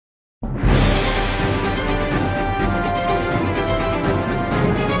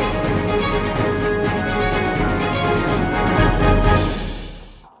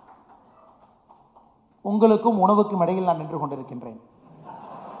உங்களுக்கும் உணவுக்கும் இடையில் நான் நின்று கொண்டிருக்கின்றேன்.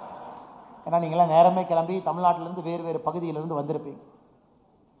 ஏன்னா நீங்களாம் நேரமே கிளம்பி தமிழ்நாட்டிலிருந்து வேறு வேறு பகுதியிலிருந்து வந்திருப்பீங்க.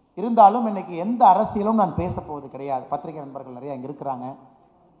 இருந்தாலும் இன்னைக்கு எந்த அரசியலும் நான் பேச போவது கிடையாது. பத்திரிகை நண்பர்கள் நிறைய இங்கே இருக்கிறாங்க.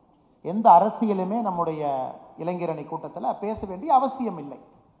 எந்த அரசியலுமே நம்முடைய இளைஞரணி கூட்டத்தில் பேச வேண்டிய அவசியம் இல்லை.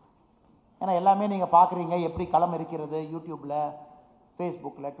 ஏன்னா எல்லாமே நீங்கள் பார்க்குறீங்க எப்படி களம் இருக்கிறது. யூடியூப்பில்,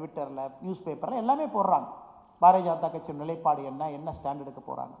 ஃபேஸ்புக்கில், ட்விட்டரில், நியூஸ் பேப்பரில் எல்லாமே போடுறாங்க. பாரதிய ஜனதா கட்சியின் நிலைப்பாடு என்ன, என்ன ஸ்டாண்ட் எடுக்க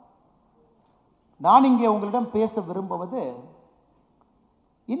போகிறாங்க. நான் இங்கே உங்களிடம் பேச விரும்புவது,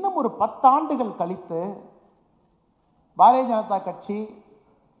 இன்னும் ஒரு 10 ஆண்டுகள் கழித்து பாரதிய ஜனதா கட்சி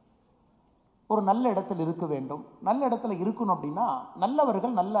ஒரு நல்ல இடத்தில் இருக்க வேண்டும். நல்ல இடத்துல இருக்கணும் அப்படின்னா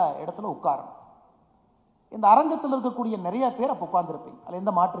நல்லவர்கள் நல்ல இடத்துல உட்காரணும். இந்த அரங்கத்தில் இருக்கக்கூடிய நிறைய பேர் அப்போ உட்கார்ந்துருப்பீங்க. அதில்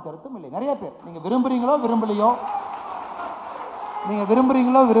எந்த மாற்று கருத்தும் இல்லை. நிறைய பேர் நீங்கள் விரும்புகிறீங்களோ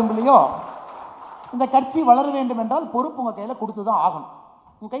விரும்பலையோ இந்த கட்சி வளர வேண்டும் என்றால் பொறுப்பு உங்கள் கையில் கொடுத்து தான் ஆகணும்.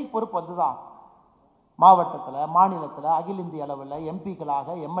 உங்கள் கை பொறுப்பு வந்து தான் மாவட்டத்தில், மாநிலத்தில், அகில இந்திய அளவில் எம்பிக்களாக,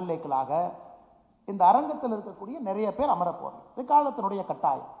 எம்எல்ஏக்களாக இந்த அரங்கத்தில் இருக்கக்கூடிய நிறைய பேர் அமர போகிறாங்க. இது காலத்தினுடைய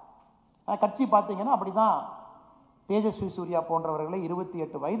கட்டாயம். கட்சி பார்த்தீங்கன்னா அப்படி தான். தேஜஸ்வி சூர்யா போன்றவர்களை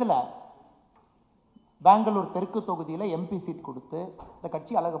 28 வயதில் பெங்களூர் தெற்கு தொகுதியில் எம்பி சீட் கொடுத்து இந்த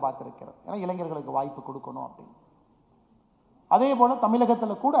கட்சி அழகு பார்த்துருக்கிறது. ஏன்னா இளைஞர்களுக்கு வாய்ப்பு கொடுக்கணும் அப்படின்னு. அதே போல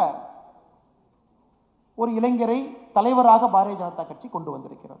தமிழகத்தில் கூட ஒரு இளைஞரை தலைவராக பாரதிய ஜனதா கட்சி கொண்டு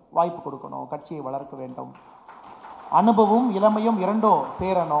வந்திருக்கிறது. வாய்ப்பு கொடுக்கணும், கட்சியை வளர்க்க வேண்டும். அனுபவம் இளமையும் இரண்டும்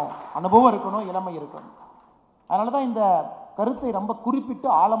சேரணும். அனுபவம் இருக்கணும், இளமை இருக்கணும். அதனால தான் இந்த கருத்தை ரொம்ப குறிப்பிட்டு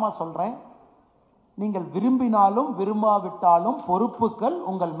ஆழமாக சொல்கிறேன். நீங்கள் விரும்பினாலும் விரும்பாவிட்டாலும் பொறுப்புகள்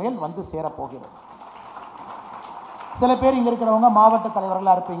உங்கள் மேல் வந்து சேரப்போகிறது. சில பேர் இங்கே இருக்கிறவங்க மாவட்ட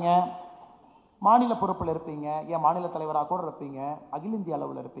தலைவர்களாக இருப்பீங்க, மாநில பொறுப்பில் இருப்பீங்க, ஏன் மாநில தலைவராக கூட இருப்பீங்க, அகில இந்திய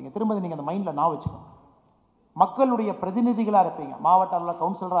அளவில் இருப்பீங்க. திரும்ப நீங்கள் அந்த மைண்டில் நான் வச்சுக்கணும். மக்களுடைய பிரதிநிதிகளாக இருப்பீங்க. மாவட்ட அளவில்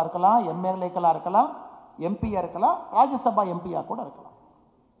கவுன்சிலராக இருக்கலாம், எம்எல்ஏக்களாக இருக்கலாம், எம்பியாக இருக்கலாம், ராஜ்யசபா எம்பியாக கூட இருக்கலாம்.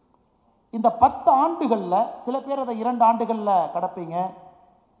 இந்த 10 ஆண்டுகளில் சில பேர் அதை 2 ஆண்டுகளில் கடப்பீங்க,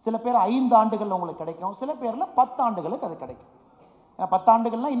 சில பேர் 5 ஆண்டுகளில் உங்களுக்கு கிடைக்கும், சில பேரில் 10 ஆண்டுகளுக்கு அது கிடைக்கும். 10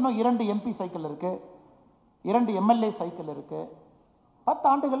 ஆண்டுகள்னால் இன்னும் 2 எம்பி சைக்கிள் இருக்குது, 2 எம்எல்ஏ சைக்கிள் இருக்குது. 10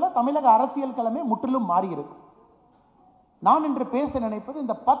 ஆண்டுகளில் தமிழக அரசியல் களமே முற்றிலும் மாறி இருக்கு. நான் இன்று பேச நினைப்பது,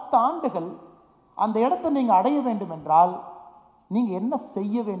 இந்த 10 ஆண்டுகள் அந்த இடத்தை நீங்கள் அடைய வேண்டும் என்றால் நீங்கள் என்ன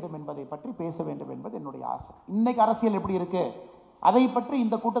செய்ய வேண்டும் என்பதை பற்றி பேச வேண்டும் என்பது என்னுடைய ஆசை. இன்னைக்கு அரசியல் எப்படி இருக்கு அதை பற்றி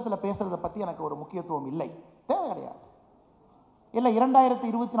இந்த கூட்டத்தில் பேசுறதை பற்றி எனக்கு ஒரு முக்கியத்துவம் இல்லை, தேவை கிடையாது. இல்லை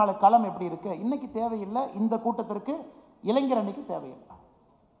 2024 களம் எப்படி இருக்கு இன்னைக்கு தேவையில்லை. இந்த கூட்டத்திற்கு இளைஞர் அணிக்கு தேவையில்லை.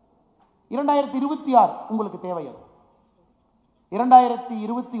 2026 உங்களுக்கு தேவையில்லை,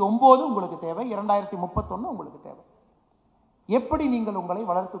 2029 உங்களுக்கு தேவை, 2031 உங்களுக்கு தேவை. எப்படி நீங்கள் உங்களை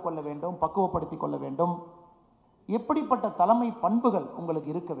வளர்த்துக் கொள்ள வேண்டும், பக்குவப்படுத்திக் கொள்ள வேண்டும், எப்படிப்பட்ட தலைமை பண்புகள் உங்களுக்கு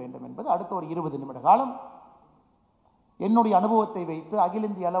இருக்க வேண்டும் என்பது அடுத்த ஒரு 20 நிமிட காலம் என்னுடைய அனுபவத்தை வைத்து அகில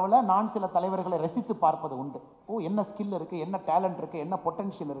இந்திய அளவில் நான் சில தலைவர்களை ரசித்து பார்ப்பது உண்டு. என்ன ஸ்கில் இருக்கு, என்ன டேலண்ட் இருக்கு, என்ன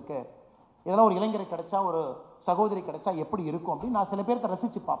பொட்டன்ஷியல் இருக்கு, இதெல்லாம் ஒரு இளைஞர் கிடைச்சா, ஒரு சகோதரி கிடைச்சா எப்படி இருக்கும் அப்படின்னு நான் சில பேர்த்த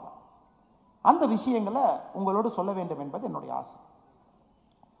ரசித்து பார்ப்பேன். அந்த விஷயங்களை உங்களோடு சொல்ல வேண்டும் என்பது என்னுடைய ஆசை.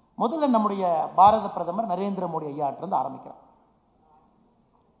 முதல்ல நம்முடைய பாரத பிரதமர் நரேந்திர மோடி ஐயாட்டிருந்து ஆரம்பிக்கிறோம்.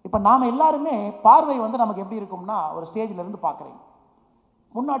 இப்போ நாம் எல்லாருமே பார்வை நமக்கு எப்படி இருக்கும்னா, ஒரு ஸ்டேஜில் இருந்து பார்க்குறீங்க,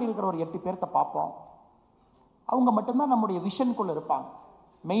 முன்னாடி இருக்கிற ஒரு 8 பேர்த்த பார்ப்போம். அவங்க மட்டும்தான் நம்முடைய விஷனுக்குள்ளே இருப்பாங்க,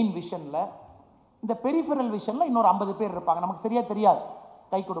 மெயின் விஷனில். இந்த பெரிஃபரல் விஷனில் இன்னொரு 50 பேர் இருப்பாங்க, நமக்கு சரியாக தெரியாது.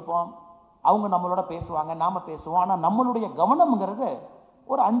 கை கொடுப்போம், அவங்க நம்மளோட பேசுவாங்க, நாம் பேசுவோம். ஆனால் நம்மளுடைய கவனம்ங்கிறது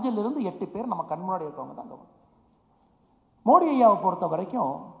ஒரு 5லிருந்து 8 பேர் நம்ம கண் முன்னாடி இருக்கவங்க தான் கவனம். மோடி ஐயாவை பொறுத்த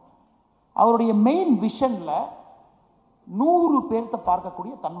வரைக்கும் அவருடைய மெயின் விஷனில் 100 பேர்த்த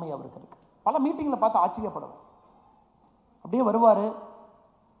பார்க்கக்கூடிய தன்மை அவருக்கு இருக்கு. பல மீட்டிங்கில் பார்த்து ஆச்சரியப்படுவார். அப்படியே வருவார்,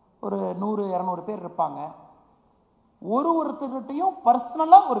 ஒரு 100-200 பேர் இருப்பாங்க. ஒருத்தர்கிட்டையும்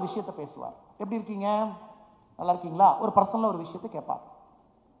பர்சனலாக ஒரு விஷயத்தை பேசுவார். எப்படி இருக்கீங்க, நல்லா இருக்கீங்களா, ஒரு பர்சனலாக ஒரு விஷயத்தை கேட்பார்.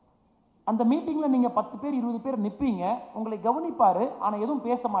 அந்த மீட்டிங்கில் நீங்கள் 10 பேர் 20 பேர் நிற்பீங்க, உங்களை கவனிப்பார், ஆனால் எதுவும்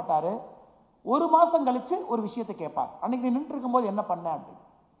பேச மாட்டார். 1 மாதம் கழித்து ஒரு விஷயத்தை கேட்பார், அன்னைக்கு நீ நின்று இருக்கும்போது என்ன பண்ண அப்படின்னு.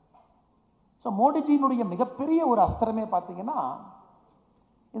 ஸோ மோடிஜியினுடைய மிகப்பெரிய ஒரு அஸ்திரமே பார்த்தீங்கன்னா,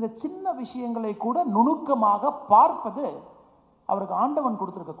 இந்த சின்ன விஷயங்களை கூட நுணுக்கமாக பார்ப்பது அவருக்கு ஆண்டவன்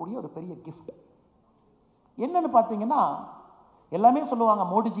கொடுத்துருக்கக்கூடிய ஒரு பெரிய கிஃப்ட். என்னன்னு பார்த்தீங்கன்னா, எல்லாமே சொல்லுவாங்க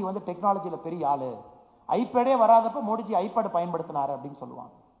மோடிஜி டெக்னாலஜியில் பெரிய ஆள், ஐபேடே வராதப்ப மோடிஜி ஐபேட் பயன்படுத்தினார் அப்படின்னு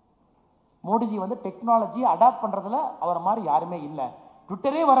சொல்லுவாங்க. மோடிஜி டெக்னாலஜி அடாப்ட் பண்ணுறதுல அவரை மாதிரி யாருமே இல்லை.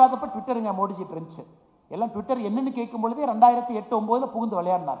 ட்விட்டரே வராதப்ப ட்விட்டருங்க மோடிஜி பிரிஞ்சு எல்லாம் ட்விட்டர் என்னன்னு கேட்கும் பொழுதே 2008-09 புகுந்து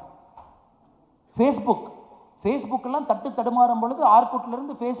விளையாடினார். ஃபேஸ்புக் எல்லாம் தடுமாறும் பொழுது,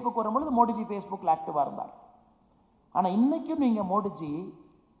 ஆர்குட்லேருந்து ஃபேஸ்புக் வரும்பொழுது மோடிஜி ஃபேஸ்புக்கில் ஆக்டிவாக இருந்தார். ஆனால் இன்னைக்கும் நீங்கள் மோடிஜி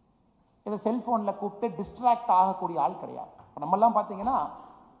இதை செல்ஃபோனில் கூப்பிட்டு டிஸ்ட்ராக்ட் ஆகக்கூடிய ஆள் கிடையாது. இப்போ நம்மெல்லாம் பார்த்தீங்கன்னா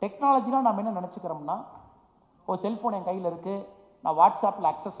டெக்னாலஜிலாம் நம்ம என்ன நினச்சிக்கிறோம்னா, ஒரு செல்ஃபோன் என் கையில் இருக்குது, நான் வாட்ஸ்அப்பில்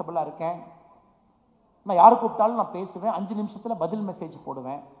அக்சசபிளாக இருக்கேன், நான் யார் கூப்பிட்டாலும் நான் பேசுவேன், 5 நிமிஷத்தில் பதில் மெசேஜ்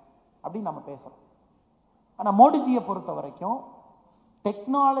போடுவேன் அப்படின்னு நம்ம பேசுகிறோம். ஆனால் மோடிஜியை பொறுத்த வரைக்கும்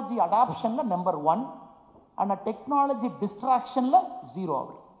டெக்னாலஜி அடாப்ஷனில் நம்பர் 1, ஆனால் டெக்னாலஜி டிஸ்ட்ராக்ஷனில் 0.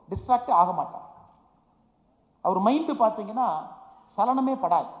 அவர் டிஸ்ட்ராக்டே ஆக மாட்டார். அவர் மைண்டு பார்த்தீங்கன்னா சலனமே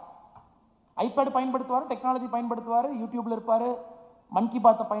படாது. ஐபேட் பயன்படுத்துவார், டெக்னாலஜி பயன்படுத்துவார், யூடியூப்ல இருப்பார், மன் கி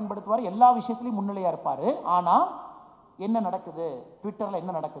பாத்தை பயன்படுத்துவார், எல்லா விஷயத்திலையும் முன்னிலையாக இருப்பார். ஆனால் என்ன நடக்குது, ட்விட்டரில்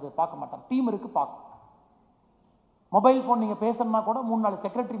என்ன நடக்குது பார்க்க மாட்டார். டீம் இருக்கு பார்க்கும். மொபைல் ஃபோன் நீங்கள் பேசணும்னா கூட 3-4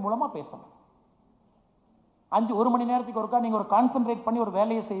 செக்ரட்டரி மூலமாக பேசணும். 1 மணி நேரத்துக்கு ஒருக்கா நீங்கள் ஒரு கான்சென்ட்ரேட் பண்ணி ஒரு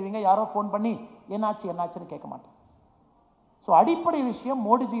வேலையை செய்வீங்க, யாரோ ஃபோன் பண்ணி என்னாச்சுன்னு கேட்க மாட்டேன். ஸோ அடிப்படை விஷயம்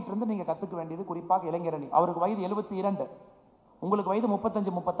மோடிஜிட்டு இருந்து நீங்கள் கற்றுக்க வேண்டியது, குறிப்பாக இளைஞரணி. அவருக்கு வயது 72, உங்களுக்கு வயது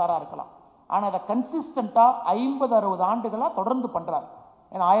 35-36 இருக்கலாம். ஆனால் அதை கன்சிஸ்டண்ட்டாக 50-60 ஆண்டுகளாக தொடர்ந்து பண்ணுறார்.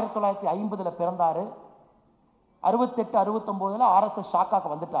 ஏன்னா 1950 பிறந்தார், 68-69 ஆர்எஸ்எஸ்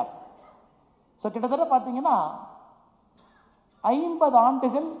ஷாக்காக்கு வந்துட்டார். ஸோ கிட்டத்தட்ட பார்த்தீங்கன்னா 50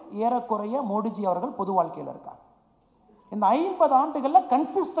 ஆண்டுகள் ஏறக்குறைய மோடிஜி அவர்கள் பொது வாழ்க்கையில் இருக்கார். இந்த 50 ஆண்டுகளில்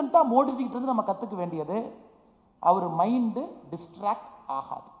கன்சிஸ்டண்ட்டாக மோடிஜிக்கிட்ட இருந்து நம்ம கற்றுக்க வேண்டியது, அவர் மைண்டு டிஸ்ட்ராக்ட்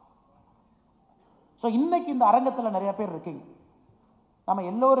ஆகாது. ஸோ இன்னைக்கு இந்த அரங்கத்தில் நிறைய பேர் இருக்கீங்க, நம்ம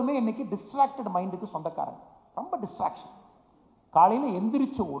எல்லோருமே இன்னைக்கு டிஸ்ட்ராக்டட் மைண்டுக்கு சொந்தக்காரங்க. ரொம்ப டிஸ்ட்ராக்ஷன். காலையில்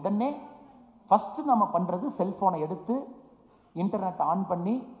எந்திரிச்ச உடனே ஃபஸ்ட்டு நம்ம பண்ணுறது செல்ஃபோனை எடுத்து இன்டர்நெட் ஆன்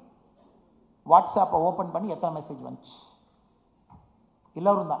பண்ணி வாட்ஸ்அப்பை ஓப்பன் பண்ணி எத்தனை மெசேஜ் வந்துச்சு.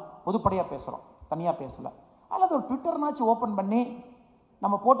 எல்லோரும் தான் பொதுப்படையாக பேசுகிறோம், தனியாக பேசலை. அல்லது ஒரு ட்விட்டர்னாச்சும் ஓப்பன் பண்ணி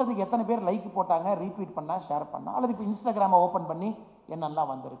நம்ம போட்டதுக்கு எத்தனை பேர் லைக் போட்டாங்க, ரீட்வீட் பண்ணா, ஷேர் பண்ணா, அல்லது இப்போ இன்ஸ்டாகிராமை ஓப்பன் பண்ணி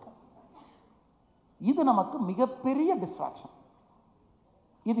என்னெல்லாம் வந்திருக்கு. இது நமக்கு மிகப்பெரிய டிஸ்ட்ராக்ஷன்.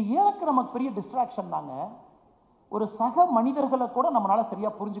 இது ஏற்கு நமக்கு பெரிய டிஸ்ட்ராக்ஷன் தாங்க. ஒரு சக மனிதர்களை கூட நம்மளால சரியா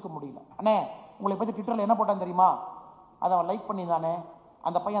புரிஞ்சுக்க முடியல. அண்ணே உங்களை பற்றி ட்விட்டரில் என்ன போட்டான்னு தெரியுமா, அதை அவன் லைக் பண்ணியிருந்தானே,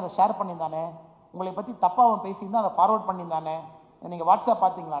 அந்த பையன் அதை ஷேர் பண்ணியிருந்தானே, உங்களை பற்றி தப்பாக அவன் பேசியிருந்தா அதை ஃபார்வர்ட் பண்ணியிருந்தானே, நீங்கள் வாட்ஸ்அப்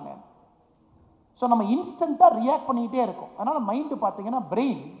பார்த்தீங்களானே. ஸோ நம்ம இன்ஸ்டண்ட்டாக ரியாக்ட் பண்ணிக்கிட்டே இருக்கோம். அதனால் மைண்டு பார்த்தீங்கன்னா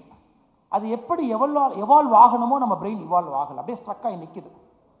பிரெயின் அது எப்படி எவால்வ் ஆகணுமோ நம்ம பிரெயின் இவால்வ் ஆகலை, அப்படியே ஸ்ட்ரக்காகி நிற்குது.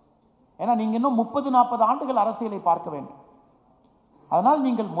 ஏன்னா நீங்கள் இன்னும் 30-40 ஆண்டுகள் அரசியலை பார்க்க வேண்டும். அதனால்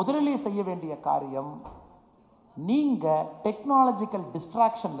நீங்கள் முதலிலே செய்ய வேண்டிய காரியம், நீங்கள் டெக்னாலஜிக்கல்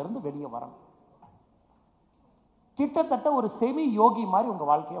டிஸ்ட்ராக்ஷன்லேருந்து வெளியே வரணும். கிட்டத்தட்ட ஒரு செமி யோகி மாதிரி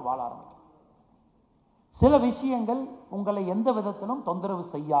உங்கள் வாழ்க்கையை வாழ ஆரம்பிக்கும். சில விஷயங்கள் உங்களை எந்த விதத்திலும் தொந்தரவு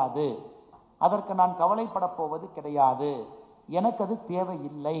செய்யாது, அதற்கு நான் கவலைப்பட போவது கிடையாது, எனக்கு அது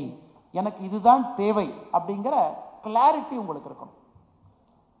தேவையில்லை, எனக்கு இதுதான் தேவை அப்படிங்கிற கிளாரிட்டி உங்களுக்கு இருக்கணும்.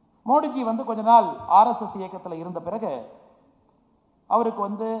 மோடிஜி கொஞ்ச நாள் ஆர்எஸ்எஸ் இயக்கத்தில் இருந்த பிறகு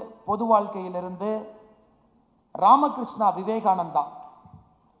அவருக்கு பொது வாழ்க்கையிலிருந்து ராமகிருஷ்ணா விவேகானந்தா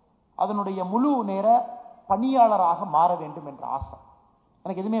அதனுடைய முழு நேர பணியாளராக மாற வேண்டும் என்ற ஆசை.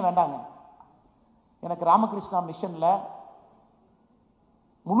 எனக்கு எதுவுமே வேண்டாங்க, எனக்கு ராமகிருஷ்ணா மிஷனில்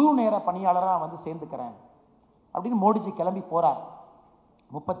முழு நேர பணியாளராக சேர்ந்துக்கிறேன் அப்படின்னு மோடிஜி கிளம்பி போகிறார்.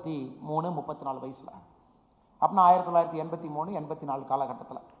 33-34 வயசில். அப்படின்னா 1983-84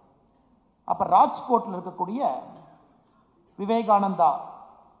 காலகட்டத்தில். அப்போ ராஜ்கோட்டில் இருக்கக்கூடிய விவேகானந்தா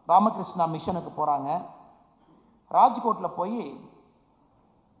ராமகிருஷ்ணா மிஷனுக்கு போகிறாங்க. ராஜ்கோட்டில் போய்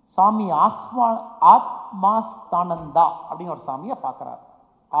சாமி ஆத்மா ஸ்தானந்தா அப்படின்னு ஒரு சாமியை பார்க்குறார்.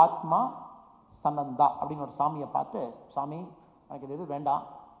 ஆத்மா சனந்தா அப்படின்னு ஒரு சாமியை பார்த்து, சாமி எனக்கு இது எது வேண்டாம்,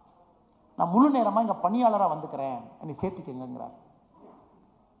 நான் முழு நேரமாக இங்கே பணியாளராக வந்துக்கிறேன், என்னை சேர்த்துக்கங்கிறார்.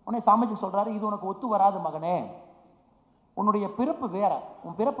 உடனே சாமிஜி சொல்கிறாரு, இது உனக்கு ஒத்து வராது மகனே, உன்னுடைய பிறப்பு வேற,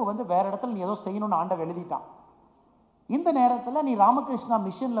 உன் பிறப்பு வேற இடத்துல நீ ஏதோ செய்யணும்னு ஆண்டவன் எழுதிட்டான். இந்த நேரத்தில் நீ ராமகிருஷ்ணா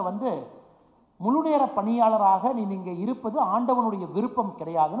மிஷனில் முழு நேர பணியாளராக நீ இங்கே இருப்பது ஆண்டவனுடைய விருப்பம்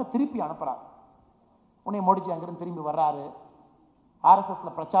கிடையாதுன்னு திருப்பி அனுப்புகிறார். உடனே மோடிஜி அங்கிருந்து திரும்பி வர்றாரு.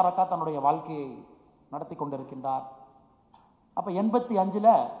 ஆர்எஸ்எஸ்ல பிரச்சாரக்கா தன்னுடைய வாழ்க்கையை நடத்தி கொண்டிருக்கின்றார். அப்போ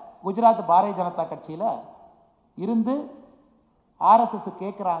 85 குஜராத் பாரதிய ஜனதா கட்சியில் இருந்து ஆர்எஸ்எஸ்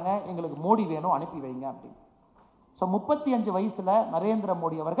கேட்குறாங்க, எங்களுக்கு மோடி வேணும், அனுப்பி வைங்க அப்படின்னு. ஸோ 35 வயசில் நரேந்திர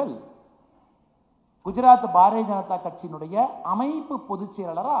மோடி அவர்கள் குஜராத் பாரதிய ஜனதா கட்சியினுடைய அமைப்பு பொதுச்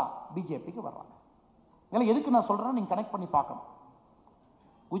செயலாளராக பிஜேபிக்கு வர்றாங்க. இதெல்லாம் எதுக்கு நான் சொல்கிறேன்னா நீங்கள் கனெக்ட் பண்ணி பார்க்கணும்.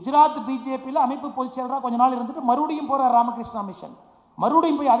 குஜராத் பிஜேபியில் அமைப்பு பொதுச் செயலராக கொஞ்ச நாள் இருந்துட்டு மறுபடியும் போகிறார் ராமகிருஷ்ணா மிஷன்.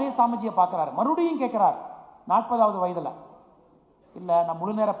 மறுபடியும் போய் அதே சாமிஜியை பார்க்குறாரு. மறுபடியும் கேட்குறார் 40வது வயதில், இல்லை நான்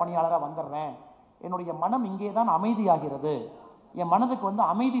முழு நேர பணியாளராக வந்துடுறேன், என்னுடைய மனம் இங்கே தான் அமைதியாகிறது, என் மனதுக்கு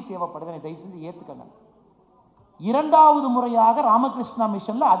அமைதி தேவைப்படுது, என்னை தயவு செஞ்சு ஏற்றுக்கங்க. 2வது முறையாக ராமகிருஷ்ணா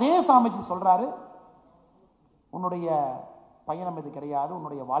மிஷனில் அதே சாமிஜி சொல்கிறாரு, உன்னுடைய பயணம் இது கிடையாது,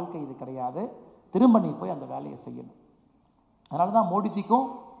 உன்னுடைய வாழ்க்கை இது கிடையாது, திரும்ப நீ போய் அந்த வேலையை செய்யணும். அதனால தான் மோடிஜிக்கும்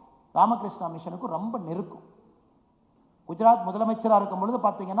ராமகிருஷ்ணா மிஷனுக்கும் ரொம்ப நெருக்கம். குஜராத் முதலமைச்சராக இருக்கும் பொழுது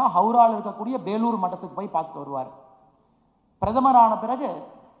பார்த்தீங்கன்னா ஹவுராவில் இருக்கக்கூடிய பேலூர் மட்டத்துக்கு போய் பார்த்துட்டு வருவார். பிரதமரான பிறகு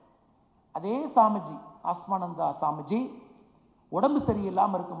அதே சாமிஜி, ஆஸ்மானந்தா சாமிஜி உடம்பு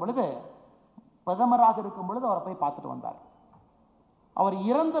சரியில்லாமல் இருக்கும் பொழுது, பிரதமராக இருக்கும் பொழுது அவரை போய் பார்த்துட்டு வந்தார். அவர்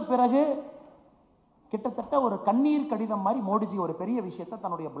இறந்த பிறகு கிட்டத்தட்ட ஒரு கண்ணீர் கடிதம் மாதிரி மோடிஜி ஒரு பெரிய விஷயத்தை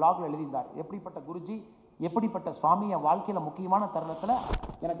தன்னுடைய பிளாக்ல எழுதியிருந்தார். எப்படிப்பட்ட குருஜி, எப்படிப்பட்ட சுவாமி, என் வாழ்க்கையில் முக்கியமான தருணத்தில்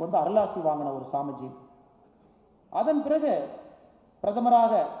எனக்கு வந்து அருளாசி வாங்கின ஒரு சாமிஜி. அதன் பிறகு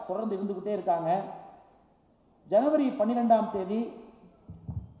பிரதமராக தொடர்ந்து இருந்துகிட்டே இருக்காங்க. ஜனவரி 12ஆம் தேதி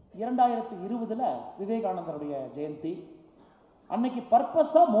 2020 விவேகானந்தருடைய ஜெயந்தி அன்னைக்கு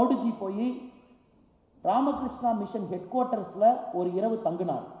பர்பஸா மோடிஜி போய் ராமகிருஷ்ணா மிஷன் ஹெட் குவார்ட்டர்ஸ்ல ஒரு இரவு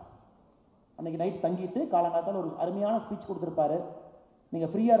தங்கினார். அன்னைக்கு நைட் தங்கிட்டு காலங்காத்தால் ஒரு அருமையான ஸ்பீச் கொடுத்திருப்பாரு. நீங்க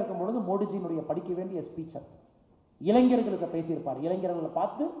ஃப்ரீயா இருக்கும் பொழுது மோடிஜியினுடைய படிக்க வேண்டிய ஸ்பீச்சர் இளைஞர்களுக்கு பேசியிருப்பார். இளைஞர்களை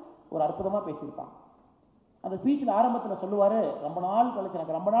பார்த்து ஒரு அற்புதமா பேசியிருப்பாங்க. அந்த ஸ்பீச்சில் ஆரம்பத்தில் சொல்லுவாரு, ரொம்ப நாள் கழிச்சு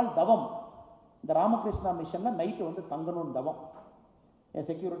எனக்கு ரொம்ப நாள் தவம், இந்த ராமகிருஷ்ணா மிஷன்ல நைட்டு வந்து தங்கணும்னு தவம். என்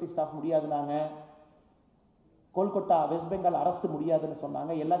security staff முடியாதுனாங்க, Kolkata west Bengal அரசு முடியாதுன்னு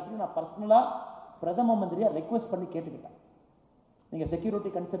சொன்னாங்க. எல்லாத்தையும் நான் பர்சனலாக பிரதம மந்திரியா ரெக்வஸ்ட் பண்ணி கேட்டுக்கிட்டேன், நீங்கள் செக்யூரிட்டி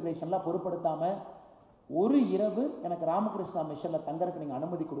கன்சிடரேஷன்லாம் பொருட்படுத்தாமல் ஒரு இரவு எனக்கு ராமகிருஷ்ணா மிஷனில் தங்கறதுக்கு நீங்கள்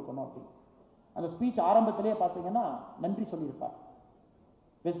அனுமதி கொடுக்கணும் அப்படின்னு. அந்த ஸ்பீச் ஆரம்பத்திலே பார்த்தீங்கன்னா நன்றி சொல்லியிருப்பார்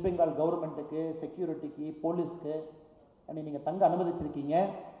வெஸ்ட் பெங்கால் கவர்மெண்ட்டுக்கு, செக்யூரிட்டிக்கு, போலீஸ்க்கு. நீங்கள் தங்க அனுமதிச்சிருக்கீங்க,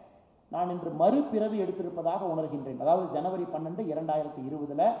 நான் இன்று மறுபிறவி எடுத்திருப்பதாக உணர்கின்றேன். அதாவது ஜனவரி 12,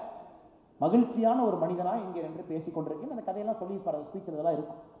 2020 மகிழ்ச்சியான ஒரு மனிதனாக இங்கே என்று பேசிக் கொண்டிருக்கேன். அந்த கதையெல்லாம் சொல்லியிருப்பார், அந்த ஸ்பீச்சில் இதெல்லாம்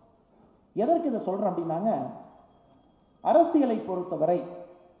இருக்கும். எதற்கு இதை சொல்கிறேன் அப்படின்னாங்க, அரசியலை பொறுத்தவரை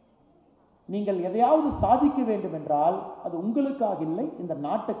நீங்கள் எதையாவது சாதிக்க வேண்டும் என்றால் அது உங்களுக்காக இல்லை, இந்த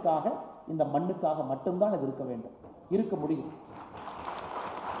நாட்டுக்காக, இந்த மண்ணுக்காக மட்டும்தான் அது இருக்க வேண்டும், இருக்க முடியும்.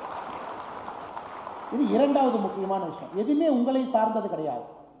 இது இரண்டாவது முக்கியமான விஷயம். எதுவுமே உங்களை சார்ந்தது கிடையாது,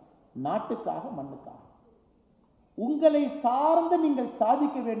 நாட்டுக்காக, மண்ணுக்காக. உங்களை சார்ந்து நீங்கள்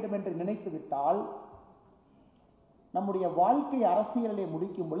சாதிக்க வேண்டும் என்று நினைத்து விட்டால் நம்முடைய வாழ்க்கை அரசியலை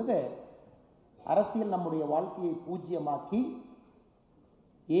முடிக்கும் பொழுது அரசியல் நம்முடைய வாழ்க்கையை பூஜ்யமாக்கி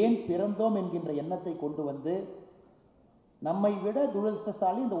ஏன் பிறந்தோம் என்கின்ற எண்ணத்தை கொண்டு வந்து நம்மை விட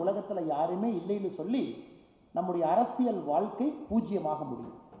துரதிர்ஷ்டசாலி இந்த உலகத்தில் யாருமே இல்லைன்னு சொல்லி நம்முடைய அரசியல் வாழ்க்கை பூஜ்யமாக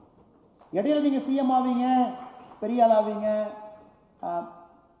முடியும். இடையில நீங்க சிஎம் ஆவீங்க, பெரிய ஆள் ஆவீங்க,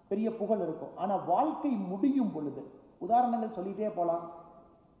 பெரிய புகழ் இருக்கும். ஆனால் வாழ்க்கை முடியும் பொழுது உதாரணங்கள் சொல்லிட்டே போகலாம்.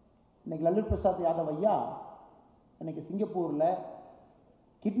 இன்னைக்கு லல்லு பிரசாத் யாதவ் ஐயா இன்னைக்கு சிங்கப்பூரில்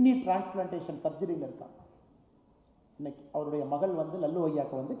கிட்னி டிரான்ஸ்பிளான்டேஷன் சர்ஜரியில் இருக்காங்க. இன்னைக்கு அவருடைய மகள் வந்து லல்லு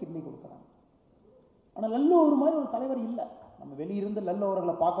ஐயாவுக்கு வந்து கிட்னி கொடுக்குறாங்க. ஆனால் லல்லு ஒரு மாதிரி ஒரு தலைவர் இல்லை. நம்ம வெளியிருந்து லல்லு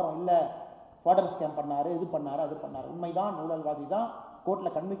அவர்களை பார்க்குறோம், இல்லை ஃபாடர் ஸ்கேம் பண்ணார், இது பண்ணார், அது பண்ணார், உண்மைதான், ஊழல்வாதி தான்,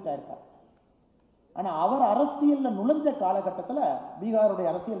 கோர்ட்டில் கன்விக்ட் ஆயிருக்கார். ஆனால் அவர் அரசியலில் நுழைஞ்ச காலகட்டத்தில் பீகாருடைய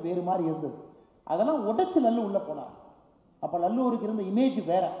அரசியல் வேறு மாதிரி இருந்தது. அதெல்லாம் உடைச்சு லல்லு உள்ளே போனார். அப்போ லல்லூருக்கு இருந்த இமேஜ்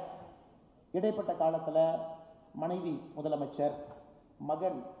வேற. இடைப்பட்ட காலத்தில் மனைவி முதலமைச்சர்,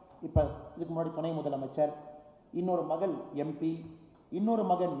 மகன் இப்போ இதுக்கு முன்னாடி துணை முதலமைச்சர், இன்னொரு மகள் எம்பி, இன்னொரு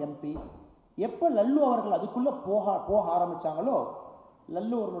மகன் எம்பி. எப்போ லல்லு அவர்கள் அதுக்குள்ளே போக ஆரம்பித்தாங்களோ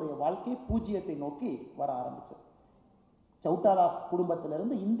லல்லு அவர்களுடைய வாழ்க்கை பூஜ்ஜியத்தை நோக்கி வர ஆரம்பிச்சது. சவுட்டாலா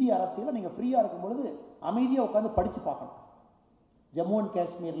குடும்பத்திலிருந்து இந்திய அரசியலை நீங்கள் ஃப்ரீயாக இருக்கும் பொழுது அமைதியாக உட்காந்து படித்து பார்க்கணும். ஜம்மு அண்ட்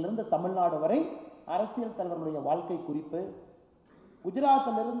காஷ்மீர்லேருந்து தமிழ்நாடு வரை அரசியல் தலைவர்களுடைய வாழ்க்கை குறிப்பு,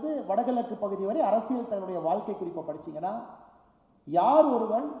 குஜராத்திலிருந்து வடகிழக்கு பகுதி வரை அரசியல் தலைவருடைய வாழ்க்கை குறிப்பை படிச்சீங்கன்னா யார்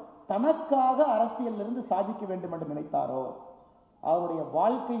ஒருவன் தனக்காக அரசியலிருந்து சாதிக்க வேண்டும் என்று நினைத்தாரோ அவருடைய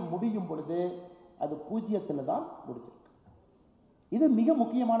வாழ்க்கை முடியும் பொழுது அது பூஜ்ஜியத்தில் தான் முடிஞ்சிருக்கு. இது மிக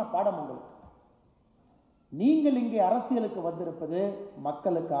முக்கியமான பாடம் உங்களுக்கு. நீங்கள் இங்கே அரசியலுக்கு வந்திருப்பது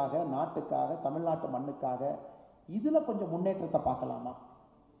மக்களுக்காக, நாட்டுக்காக, தமிழ்நாட்டு மண்ணுக்காக. இதில் கொஞ்சம் முன்னேற்றத்தை பார்க்கலாமா,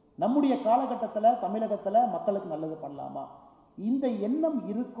 நம்முடைய காலகட்டத்தில் தமிழகத்தில் மக்களுக்கு நல்லது பண்ணலாமா, இந்த எண்ணம்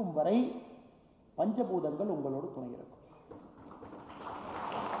இருக்கும் வரை பஞ்சபூதங்கள் உங்களோடு துணை இருக்கும்.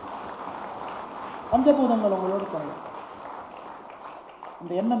 பஞ்சபூதங்கள் உங்களோடு துணை,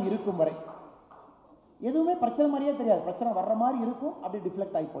 இந்த எண்ணம் இருக்கும் வரை எதுவுமே பிரச்சனை மாதிரியே தெரியாது. பிரச்சனை வர்ற மாதிரி இருக்கும், அப்படி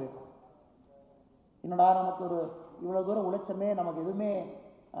டிஃப்ளெக்ட் ஆகி போயிருக்கும். என்னடா நமக்கு ஒரு இவ்வளோ தூரம் உழைச்சமே, நமக்கு எதுவுமே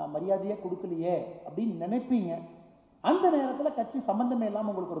மரியாதையே கொடுக்கலையே அப்படின்னு நினைப்பீங்க. அந்த நேரத்தில் கட்சி சம்பந்தமே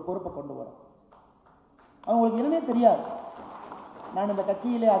இல்லாமல் உங்களுக்கு ஒரு பொறுப்பை கொண்டு வரும். அவங்களுக்கு என்னன்னே தெரியாது. நான் இந்த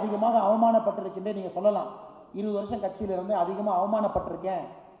கட்சியிலே அதிகமாக அவமானப்பட்டிருக்கின்றேன் நீங்கள் சொல்லலாம். 20 வருஷம் கட்சியில் இருந்து அதிகமாக அவமானப்பட்டிருக்கேன்,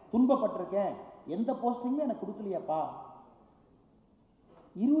 துன்பப்பட்டிருக்கேன், எந்த போஸ்டிங்குமே எனக்கு கொடுக்கலையாப்பா.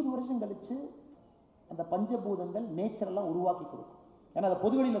 20 வருஷம் கழிச்சு அந்த பஞ்சபூதங்கள் நேச்சுரலாக உருவாக்கி கொடுக்கும். ஏன்னா அதை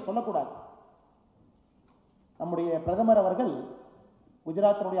பொதுவெளியில் சொல்லக்கூடாது. நம்முடைய பிரதமர் அவர்கள்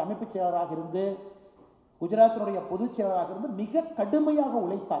குஜராத்தினுடைய அமைப்பு செயலராக இருந்து, குஜராத்தினுடைய பொதுச் செயலராக இருந்து மிக கடுமையாக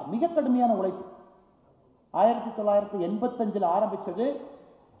உழைத்தார். மிக கடுமையான உழைப்பு. 1985 ஆரம்பிச்சது,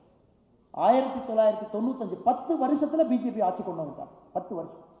 1995 10 வருஷத்துல பிஜேபி ஆட்சி கொண்டு வந்துட்டாங்க. 10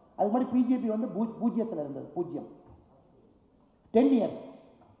 வருஷம். அது மாதிரி பிஜேபி வந்து பூஜ்ஜியத்தில் இருந்தது. 10 இயர்ஸ்.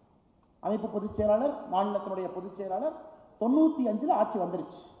 அமைப்பு பொதுச் செயலாளர், மாநிலத்தினுடைய பொதுச் செயலாளர். 95 ஆட்சி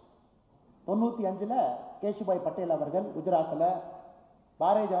வந்துருச்சு. 95 கேசுபாய் பட்டேல் அவர்கள் குஜராத்தில்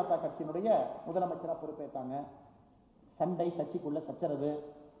பாரதிய ஜனதா கட்சியினுடைய முதலமைச்சராக பொறுப்பேற்றாங்க. சண்டை, கட்சிக்குள்ள சச்சரவு,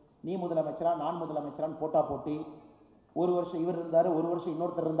 நீ முதலமைச்சரா நான் முதலமைச்சரான்னு போட்டா போட்டி. ஒரு வருஷம் இவர் இருந்தார், ஒரு வருஷம்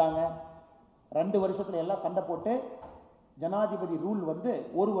இன்னொருத்தர் இருந்தாங்க. 2 வருஷத்துல எல்லாம் சண்டை போட்டு ஜனாதிபதி ரூல் வந்து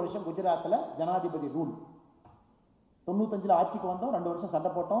ஒரு வருஷம் குஜராத்தில் ஜனாதிபதி ரூல். 95 ஆட்சிக்கு வந்தோம், 2 வருஷம்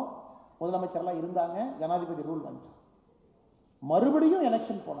சண்டை போட்டோம், முதலமைச்சர்லாம் இருந்தாங்க, ஜனாதிபதி ரூல் வந்து மறுபடியும்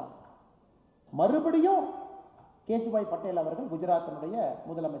எலெக்ஷன் போனாங்க. மறுபடியும் கேசுபாய் பட்டேல் அவர்கள் குஜராத்தினுடைய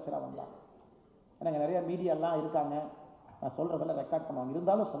முதலமைச்சராக வந்தாங்க. எனக்கு நிறைய மீடியாலாம் இருக்காங்க, நான் சொல்றதெல்லாம் ரெக்கார்ட் பண்ணுவாங்க,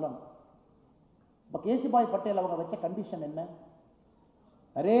 இருந்தாலும் சொல்லணும். இப்போ கேசுபாய் பட்டேல் அவங்க வச்ச கண்டிஷன் என்ன?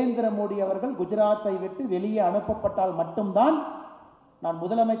 நரேந்திர மோடி அவர்கள் குஜராத்தை விட்டு வெளியே அனுப்பப்பட்டால் மட்டும்தான் நான்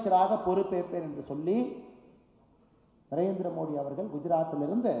முதலமைச்சராக பொறுப்பேற்பேன் என்று சொல்லி நரேந்திர மோடி அவர்கள்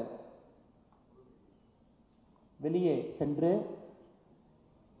குஜராத்திலிருந்து வெளியே சென்று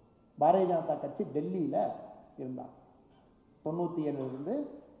பாரதிய ஜனதா கட்சி டெல்லியில் இருந்தார். 97 இருந்து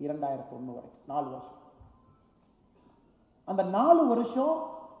 2001 வரைக்கும் 4 வருஷம். அந்த 4 வருஷம்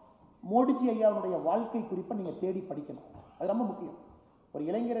மோடிஜி ஐயாவுடைய வாழ்க்கை குறிப்பை நீங்க தேடி படிக்கணும். அது ரொம்ப முக்கியம். ஒரு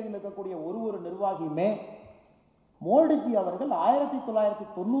இளைஞரில் இருக்கக்கூடிய ஒரு நிர்வாகியுமே மோடிஜி அவர்கள்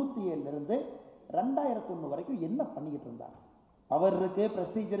 1997 இருந்து 2001 வரைக்கும் என்ன பண்ணிக்கிட்டு இருந்தார்? பவர் இருக்கு,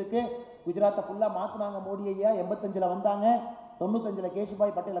 பிரஸ்டீஜ் இருக்கு, குஜராத்தை ஃபுல்லா மாத்தினாங்க மோடி ஐயா. 85 வந்தாங்க, 95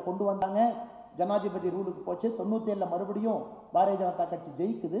 கேசுபாய் பட்டேலை கொண்டு வந்தாங்க, ஜனாதிபதி ரூலுக்கு போச்சு. 97 மறுபடியும் பாரதிய ஜனதா கட்சி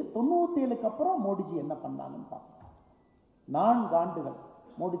ஜெயிக்குது. 97க்கு அப்புறம் மோடிஜி என்ன பண்ணாங்கன்னு பார்க்கணும். 4 ஆண்டுகள்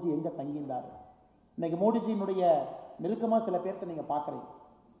மோடிஜி எங்க தங்கியிருந்தாரு? இன்னைக்கு மோடிஜியினுடைய நெருக்கமா சில பேர்த்த நீங்க பாக்குறீங்க.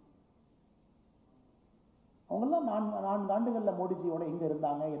 அவங்கெல்லாம் 4 ஆண்டுகள்ல மோடிஜியோட எங்க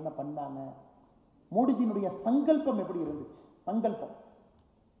இருந்தாங்க, என்ன பண்ணாங்க? மோடிஜியினுடைய சங்கல்பம் எப்படி இருந்துச்சு? சங்கல்பம்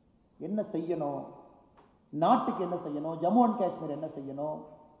என்ன செய்யணும், நாட்டுக்கு என்ன செய்யணும், ஜம்மு அண்ட் காஷ்மீர் என்ன செய்யணும்,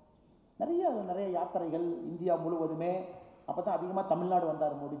 நிறைய யாத்திரைகள் இந்தியா முழுவதுமே. அப்பதான் அதிகமாக தமிழ்நாடு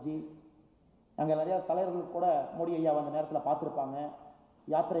வந்தார் மோடிஜி. அங்கே நிறைய தலைவர்கள் கூட மோடி ஐயா அந்த நேரத்தில் பார்த்துருப்பாங்க.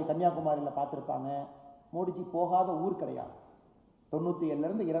 யாத்திரை கன்னியாகுமரியில் பார்த்துருப்பாங்க. மோடிஜி போகாத ஊர் கிடையாது. 97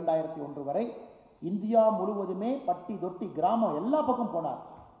 இருந்து 2001 வரை இந்தியா முழுவதுமே பட்டி தொட்டி கிராமம் எல்லா பக்கம் போனார்.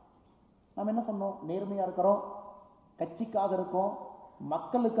 நாம் என்ன சொன்னோம்? நேர்மையா இருக்கிறோம், கட்சிக்காக இருக்கும்,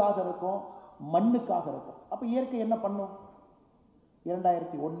 மக்களுக்காக இருக்கும், மண்ணுக்காக இருக்கும். அப்ப இயற்கை என்ன பண்ணும்?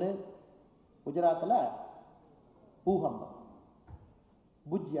 2001 குஜராத்தில் பூகம்பம்,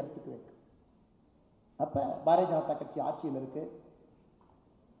 புஜ் எர்த்குவேக். அப்ப பாரதிய ஜனதா கட்சி ஆட்சியில் இருக்கு.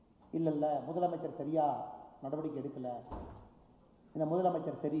 இல்ல முதலமைச்சர் சரியா நடவடிக்கை எடுக்கல, இந்த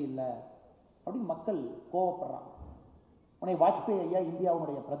முதலமைச்சர் சரியில்லை அப்படின்னு மக்கள் கோவப்படுறாங்க. உடனே வாஜ்பாய் ஐயா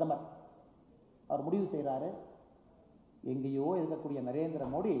இந்தியாவுடைய பிரதமர், அவர் முடிவு செய்கிறாரு, எங்கேயோ இருக்கக்கூடிய நரேந்திர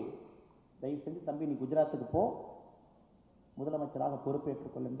மோடி தயவு செஞ்சு தம்பி நீ குஜராத்துக்கு போ, முதலமைச்சராக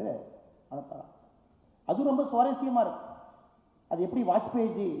பொறுப்பேற்றுக்கொள் என்று அனுப்புறார். அது ரொம்ப சுவாரஸ்யமா இருக்கு. அது எப்படி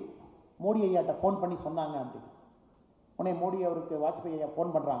வாஜ்பாய்ஜி மோடி ஐயாட்ட போன் பண்ணி சொன்னாங்க அப்படின்னு. உடனே மோடி அவருக்கு வாஜ்பாய் ஐயா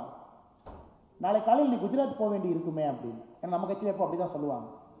போன் பண்றாங்க, நாளை காலையில் நீ குஜராத் போக வேண்டி இருக்குமே அப்படின்னு. ஏன்னா நம்ம கட்சியில் எப்போ அப்படிதான் சொல்லுவாங்க.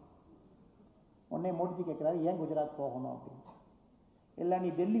 உடனே மோடிஜி கேட்கிறாரு, ஏன் குஜராத் போகணும் அப்படின்னு. இல்லை நீ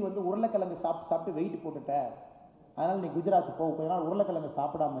டெல்லி வந்து உருளைக்கிழங்கு சாப்பிட்டு வெயிட் போட்டுட்ட, அதனால நீ குஜராத் போக, கொஞ்ச நாள் உருளைக்கிழங்கு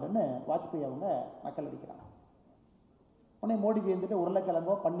சாப்பிடாம இருன்னு வாஜ்பாய் அவங்க நக்கல் அடிக்கிறாங்க. உடனே மோடிஜி இருந்துட்டு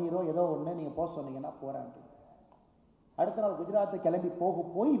உருளைக்கிழங்கோ பன்னீரோ ஏதோ ஒன்று நீங்கள் போக சொன்னீங்கன்னா போகிறேன். அடுத்த நாள் குஜராத்து கிளம்பி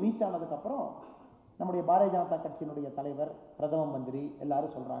போய் ரீச் ஆனதுக்கப்புறம் நம்முடைய பாரதிய ஜனதா கட்சியினுடைய தலைவர், பிரதம மந்திரி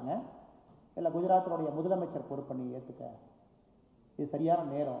எல்லாரும் சொல்கிறாங்க, இல்லை குஜராத்தினுடைய முதலமைச்சர் பொறுப்பை நீ ஏற்றுக்க, இது சரியான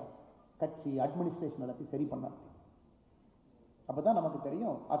நேரம், கட்சி அட்மினிஸ்ட்ரேஷன் நடத்தி சரி பண்ண. அப்போ தான் நமக்கு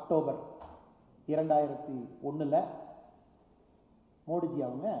தெரியும் அக்டோபர் 2001 மோடிஜி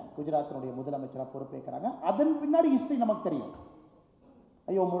அவங்க குஜராத்தினுடைய முதலமைச்சராக பொறுப்பேற்கிறாங்க. அதன் பின்னாடி ஹிஸ்டரி நமக்கு தெரியும்.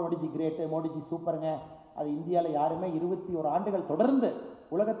 ஐயோ மோடிஜி கிரேட்டு, மோடிஜி சூப்பருங்க. அது இந்தியாவில் யாருமே 21 ஆண்டுகள் தொடர்ந்து,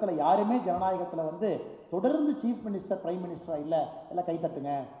 உலகத்தில் யாருமே ஜனநாயகத்தில் வந்து தொடர்ந்து சீஃப் மினிஸ்டர் பிரைம் மினிஸ்டரா இல்லை, எல்லாம்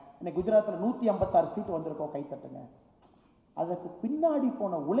கைத்தட்டுங்க. இன்னைக்கு குஜராத்தில் 156 சீட்டு வந்திருக்கோம், கைத்தட்டுங்க. அதற்கு பின்னாடி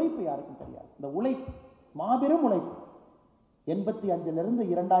போன உழைப்பு யாருக்கும் தெரியாது. இந்த உழைப்பு மாபெரும் உழைப்பு. 85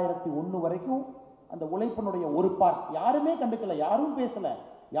 2001 வரைக்கும் அந்த உழைப்பினுடைய ஒரு பார்ட் யாருமே கண்டுக்கல, யாரும் பேசல,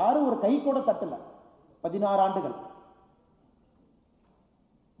 யாரும் ஒரு கை கூட தட்டல. 16 ஆண்டுகள்.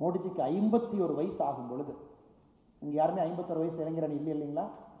 மோடிஜிக்கு 51 வயசு ஆகும் பொழுது, இங்க யாருமே 51 வயசு இளைஞரணி இல்லை இல்லைங்களா?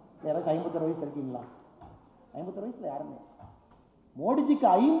 யாராச்சும் 51 வயசு இருக்கீங்களா? 51 வயசுல யாருமே. மோடிஜிக்கு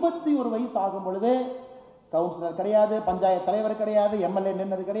 51 வயசு ஆகும் பொழுது கவுன்சிலர் கிடையாது, பஞ்சாயத்து தலைவர் கிடையாது, எம்எல்ஏ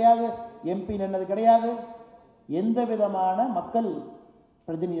நின்னது கிடையாது, எம்பி நின்னது கிடையாது. எந்த விதமான மக்கள்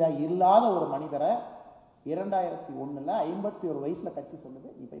பிரதிநிதியாக இல்லாத ஒரு மனிதரை 2001 51 வயசுல கட்சி சொன்னது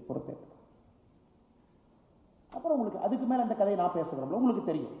நீ போய் பொறுப்பேற்று. அப்புறம் உங்களுக்கு அதுக்கு மேல அந்த கதையை நான் பேச விரும்பல. உங்களுக்கு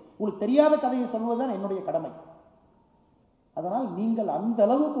தெரியும். உங்களுக்கு தெரியாத கதையை சொல்வதுதான் என்னுடைய கடமை. அதனால் நீங்கள் அந்த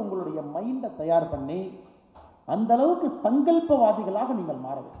அளவுக்கு உங்களுடைய மைண்டை தயார் பண்ணி அந்த அளவுக்கு சங்கல்பவாதிகளாக நீங்கள்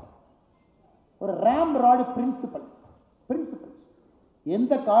மாற வேண்டும். ஒரு ரேம் ராடு பிரின்சிபல்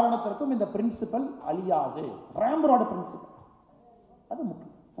எந்த காரணத்திற்கும் இந்த பிரின்சிபல் அழியாது. ரேம் ராடு பிரின்சிபல் அது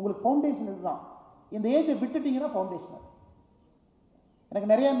முக்கியம். உங்களுக்கு ஃபவுண்டேஷன் இதுதான். இந்த ஏஜை விட்டுட்டீங்கன்னா ஃபவுண்டேஷன்.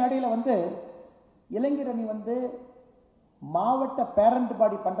 எனக்கு நிறைய மேடையில் இளைஞரணி மாவட்ட பேரண்ட்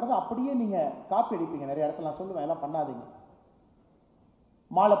பாடி பண்றதை அப்படியே நீங்க காப்பி அடிப்பீங்க. நிறைய இடத்துல நான் சொல்லுவேன், எல்லாம் பண்ணாதீங்க.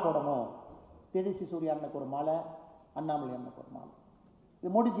 மாலை போடணும், தேஜஸ்வி சூர்யா அண்ணனுக்கு ஒரு மாலை, அண்ணாமலை அண்ணனுக்கு ஒரு மாலை.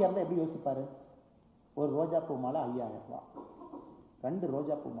 இது மோடிஜியா இருந்தால் எப்படி யோசிப்பாரு? ஒரு ரோஜாப்பூ மாலை 5000 ரூபா, 2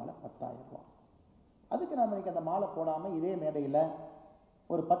 ரோஜாப்பூ மாலை 10,000 ரூபா. அதுக்கு நம்ம இன்னைக்கு அந்த மாலை போடாமல் இதே மேடையில்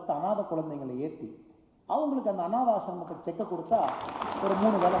ஒரு 10 அநாத குழந்தைங்களை ஏற்றி அவங்களுக்கு அந்த அநாத ஆசிரமத்துக்கு செக்க கொடுத்தா ஒரு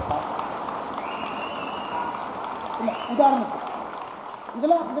 3 வேலை சாப்பிடும். இல்லை, உதாரணத்துக்கு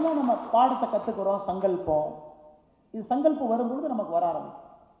இதெல்லாம் நம்ம பாடத்தை கற்றுக்கிறோம். சங்கல்பம், இது சங்கல்பம் வரும்பொழுது நமக்கு வர ஆரம்பிக்கும்.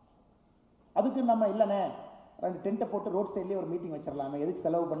 அதுக்கு நம்ம இல்லைண்ணே 2 டென்ட்டை போட்டு ரோட் சைட்லேயே ஒரு மீட்டிங் வச்சிடலாமே, எதுக்கு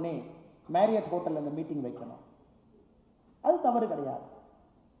செலவு பண்ணி மேரியட் ஹோட்டலில் இந்த மீட்டிங் வைக்கணும்? அது தவறு கிடையாது.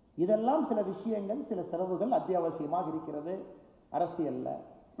 இதெல்லாம் சில விஷயங்கள், சில செலவுகள் அத்தியாவசியமாக இருக்கிறது. அரசியலில்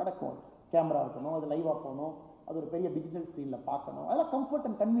நடக்கும். கேமரா இருக்கணும், அது லைவாக போகணும், அது ஒரு பெரிய டிஜிட்டல் ஸ்க்ரீனில் பார்க்கணும், அதெல்லாம் கம்ஃபர்ட்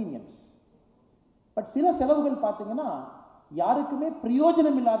அண்ட் கன்வீனியன்ஸ். பட் சில செலவுகள் பார்த்தீங்கன்னா யாருக்குமே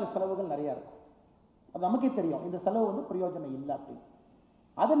பிரயோஜனம் இல்லாத செலவுகள் நிறையா இருக்கும். அது நமக்கே தெரியும், இந்த செலவு பிரயோஜனம் இல்லை அப்படின்னு.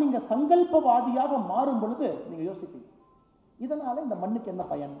 அதை நீங்கள் சங்கல்பவாதியாக மாறும் பொழுது நீங்கள் யோசிப்பீங்க, இதனால் இந்த மண்ணுக்கு என்ன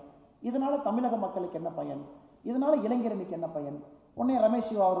பயன், இதனால் தமிழக மக்களுக்கு என்ன பயன், இதனால் இளைஞரணிக்கு என்ன பயன். உடனே ரமேஷ்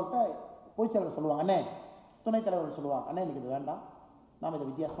சிவா அவர்கிட்ட பொதுச்செயலாளர் சொல்லுவாங்க, அண்ணே துணைத் தலைவர் சொல்லுவாங்க, அண்ணே எனக்கு இது வேண்டாம், நாம் இதை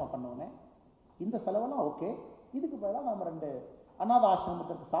வித்தியாசமாக பண்ணுவோன்னே, இந்த செலவெல்லாம் ஓகே, இதுக்கு பதிலாக நம்ம 2 அநாத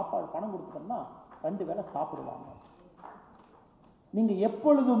ஆசிரமத்திற்கு சாப்பாடு பணம் கொடுத்துட்டோம்னா 2 வேளை சாப்பிடுவாங்க. நீங்கள்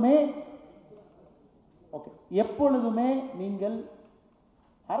எப்பொழுதுமே நீங்கள்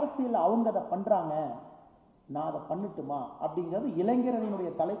அரசியல் அவங்க அதை பண்றாங்க, நான் அதை பண்ணட்டுமா அப்படிங்கிறது இளைஞரணியினுடைய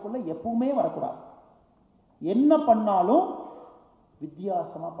தலைக்குள்ள எப்பவுமே வரக்கூடாது. என்ன பண்ணாலும்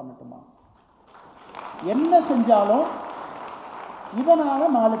வித்தியாசமா பண்ணட்டுமா, என்ன செஞ்சாலும் இதனால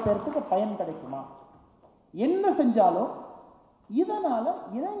 4 பேருக்கு பயன் கிடைக்குமா, என்ன செஞ்சாலும் இதனால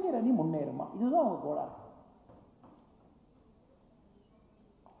இளைஞரணி முன்னேறுமா, இதுதான் அவங்க கோலா.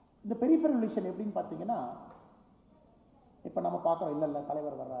 இந்த பெரிஃபரல் விஷன் எப்படின்னு பார்த்தீங்கன்னா, இப்போ நம்ம பார்க்குறோம், இல்லை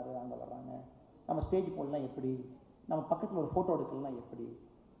தலைவர் வர்றாரு, அங்கே வர்றாங்க, நம்ம ஸ்டேஜ் போடலாம் எப்படி, நம்ம பக்கத்தில் ஒரு ஃபோட்டோ எடுக்கலாம் எப்படி,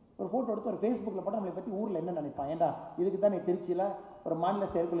 ஒரு ஃபோட்டோ எடுத்து ஒரு ஃபேஸ்புக்கில் போட்டு நம்மளை பற்றி ஊரில் என்ன நினைப்பான், ஏண்டா இதுக்கு தான் நீ திருச்சியில் ஒரு மாநில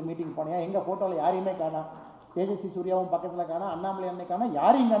செயற்குழு மீட்டிங் போனியா, எங்கள் ஃபோட்டோவில் யாரையுமே காணா, தேஜஸ்வி சூர்யாவும் பக்கத்தில் காணா, அண்ணாமலை அண்ணனை காணா,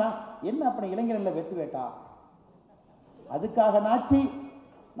 யாரையும் காணா, என்ன அப்படி இளைஞர்களில் வெத்து வேட்டா, அதுக்காக நாச்சி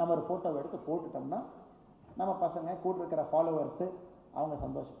நம்ம ஒரு ஃபோட்டோவை எடுத்து போட்டுட்டோம்னா நம்ம பசங்க கூட இருக்கிற ஃபாலோவர்ஸு அவங்க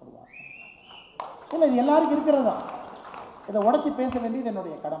சந்தோஷப்படுவாங்க. இல்லை, இது எல்லாருக்கும் இருக்கிறது தான். இதை உடச்சி பேச வேண்டியது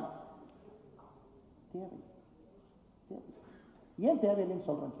என்னுடைய கடமை. தேவை ஏன் தேவையில்லைன்னு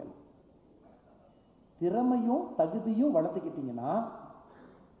சொல்றேன் கேள்வி. திறமையும் தகுதியும் வளர்த்துக்கிட்டீங்கன்னா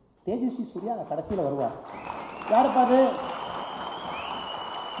தேஜஸ்வி சூர்யா அங்கே கடைசியில் வருவார். யாருப்பா அது?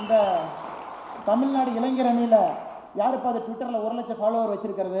 இந்த தமிழ்நாடு இளைஞர் அணியில் யாருப்பா அது ட்விட்டரில் 1 லட்சம் ஃபாலோவர்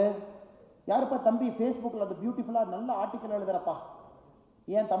வச்சிருக்கிறது? யாருப்பா தம்பி ஃபேஸ்புக்கில் அது பியூட்டிஃபுல்லாக நல்ல ஆர்டிக்கல் எழுதுறப்பா,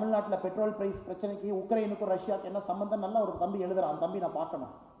 ஏன் தமிழ்நாட்டில் பெட்ரோல் பிரைஸ் பிரச்சனைக்கு உக்ரைனுக்கும் ரஷ்யாவுக்கு என்ன சம்பந்தம், நல்லா ஒரு தம்பி எழுதுறான், அந்த தம்பி நான்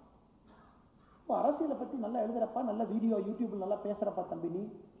பார்க்கணும். இப்போ அரசியலை பற்றி நல்லா எழுதுறப்பா, நல்ல வீடியோ யூடியூப்ல நல்லா பேசுறப்பா தம்பி, நீ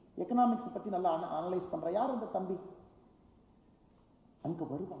எக்கனாமிக்ஸ் பற்றி நல்லா அனலைஸ் பண்ற, யார் அந்த தம்பி? அங்கே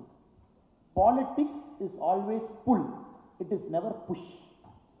வருவாங்க. Politics is always pull, it is never push.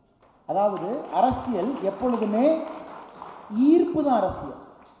 அதாவது அரசியல் எப்பொழுதுமே ஈர்ப்பு தான் அரசியல்.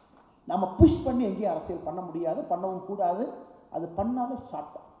 நம்ம புஷ் பண்ணி எங்கேயும் அரசியல் பண்ண முடியாது, பண்ணவும் கூடாது. அது பண்ணாலும்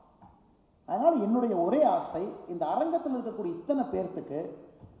ஷார்ட். அதனால என்னுடைய ஒரே ஆசை, இந்த அரங்கத்தில் இருக்கக்கூடிய இத்தனை பேர்த்துக்கு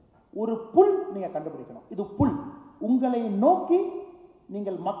ஒரு புல் நீங்க கண்டுபிடிக்கணும். இது புல், உங்களை நோக்கி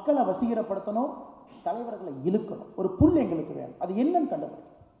நீங்கள் மக்களை வசீகரப்படுத்தணும், தலைவர்களை இழுக்கணும். ஒரு புல் எங்களுக்கு வேணும், அது என்னன்னு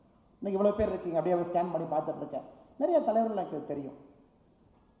கண்டுபிடிக்கணும். இன்னைக்கு இவ்வளவு பேர் இருக்கீங்க, அப்படியே ஸ்கேன் பண்ணி பார்த்துட்டு இருக்கேன். நிறைய தலைவர்கள் எனக்கு தெரியும்.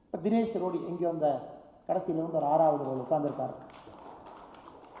 இப்போ தினேஷ் ரோடி எங்கேயோ அந்த கடைசியில இருந்து ஒரு 6வது ரோல் உட்கார்ந்துருக்காரு.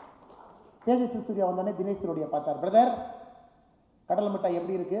 தேஜஸ்வி சூர்யா வந்தோடனே தினேஷ் சூர்யா பார்த்தார். பிரதர், கடலை மிட்டாய்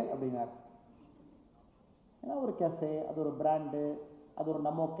எப்படி இருக்கு அப்படின்னார். ஏன்னா ஒரு கேஃபே, அது ஒரு பிராண்டு, அது ஒரு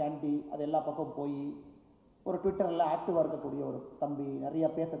நமோ கேண்டி, அது எல்லா பக்கம் போய் ஒரு ட்விட்டரில் ஆக்டிவாக இருக்கக்கூடிய ஒரு தம்பி, நிறையா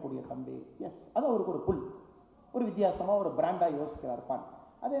பேசக்கூடிய தம்பி. எஸ், அது அவருக்கு ஒரு புல், ஒரு வித்தியாசமாக ஒரு பிராண்டாக யோசிக்கிறார் பான்.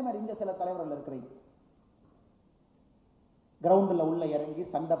 அதே மாதிரி இங்கே சில தலைவர்கள் இருக்கிறீங்க, கிரவுண்டில் உள்ள இறங்கி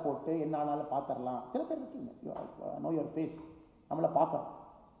சண்டை போட்டு என்ன ஆனாலும் பார்த்துடலாம். சில பேர் இருக்கீங்க, நோ யுவர் ஃபேஸ், நம்மளை பார்க்கலாம்.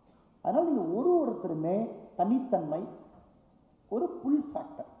 அதனால் நீங்கள் ஒருத்தருமே தனித்தன்மை ஒரு புல்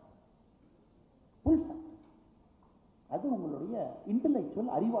ஃபேக்டர். அது உங்களுடைய இன்டலெக்சுவல்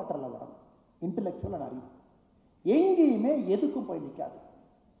அறிவாற்றலில் வரணும். இன்டலெக்சுவல் அறிவு எங்கேயுமே எதுக்கும் போய் நிற்காது.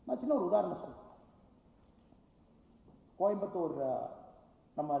 நான் சின்ன ஒரு உதாரணம் சொல்றேன். கோயம்புத்தூர்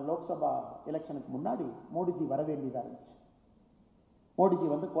நம்ம லோக்சபா எலெக்ஷனுக்கு முன்னாடி மோடிஜி வர வேண்டியதாக இருந்துச்சு. மோடிஜி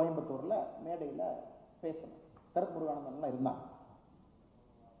வந்து கோயம்புத்தூரில் மேடையில் பேசணும். கருப்பு முருகானந்தன்லாம் இருந்தாங்க.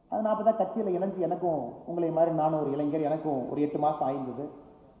 அது நான் அப்போ தான் கட்சியில் இணைஞ்சு, எனக்கும் உங்களை மாதிரி நானும் ஒரு இளைஞர், எனக்கும் ஒரு 8 மாதம் ஆயிருந்தது.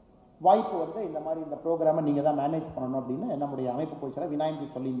 வாய்ப்பு வந்து இந்த மாதிரி இந்த ப்ரோக்ராமை நீங்கள் தான் மேனேஜ் பண்ணணும் அப்படின்னு நம்முடைய அமைப்பு போய் விநாயகி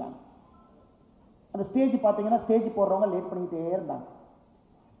சொல்லியிருந்தாங்க. அந்த ஸ்டேஜ் பார்த்தீங்கன்னா ஸ்டேஜ் போடுறவங்க லேட் பண்ணிக்கிட்டே இருந்தாங்க.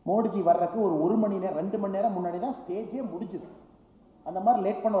 மோடிஜி வர்றதுக்கு ஒரு 1 மணி நேரம் 2 மணி நேரம் முன்னாடி தான் ஸ்டேஜே முடிஞ்சுது. அந்த மாதிரி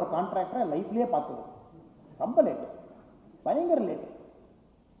லேட் பண்ண ஒரு கான்ட்ராக்டரை லைஃப்லேயே பார்த்துவோம். ரொம்ப லேட்டு, பயங்கர லேட்டு.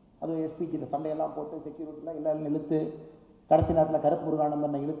 அது எஸ்பிக்கு இந்த சண்டையெல்லாம் போட்டு செக்யூரிட்டிலாம் எல்லாம் இழுத்து கடைசி நேரத்தில் கருப்பு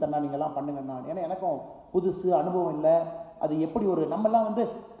முருகானந்தன் இழுத்தன்னா நீங்கள்லாம் பண்ணுங்கண்ணா. ஏன்னா எனக்கும் புதுசு, அனுபவம் இல்லை. அது எப்படி ஒரு நம்மெல்லாம் வந்து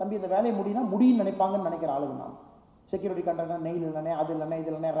தம்பி இந்த வேலையை முடியும்னு நினைப்பாங்கன்னு நினைக்கிற ஆளுங்க. நான் செக்யூரிட்டி கண்ட்ராக்டர் நெயில் இல்லைனே, அது இல்லைனே, இது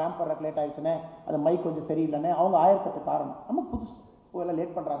இல்லைனே, ரேம்ப் வர்றக்கு லேட் ஆயிடுச்சுனே, அது மைக் கொஞ்சம் சரியில்லைனே, அவங்க 1008 காரணம். நம்ம புதுசு எல்லாம்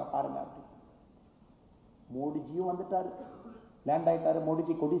லேட் பண்ணுறாங்க பாருங்க அப்படி. மோடிஜியும் வந்துட்டார், லேண்ட் ஆகிட்டார்.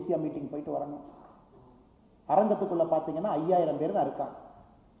 மோடிஜி கொடிசியா மீட்டிங் போயிட்டு வரணும். அரங்கத்துக்குள்ளே பார்த்தீங்கன்னா 5000 பேர் தான் இருக்காங்க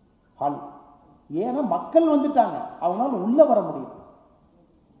ஹால். ஏன்னா மக்கள் வந்துட்டாங்க, அவங்களால உள்ளே வர முடியும்.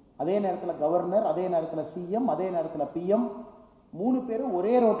 அதே நேரத்தில் கவர்னர், அதே நேரத்தில் சிஎம், அதே நேரத்தில் பிஎம் 3 பேரும்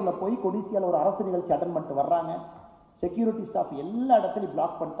ஒரே ரோட்டில் போய் கொடிசியால் ஒரு அரசு நிகழ்ச்சி அட்டன் பண்ணிட்டு வர்றாங்க. செக்யூரிட்டி ஸ்டாஃப் எல்லா இடத்துலையும்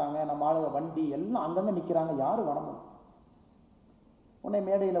பிளாக் பண்ணிட்டாங்க. நம்ம ஆளுங்க வண்டி எல்லாம் அங்கங்கே நிற்கிறாங்க, யாரும் வர முடியும். உடனே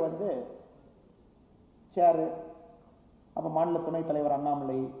மேடையில் வந்து சேரு, அப்போ மாநில துணைத் தலைவர்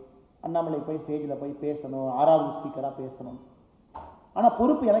அண்ணாமலை போய் ஸ்டேஜில் போய் பேசணும், 6வது ஸ்பீக்கராக பேசணும். ஆனால்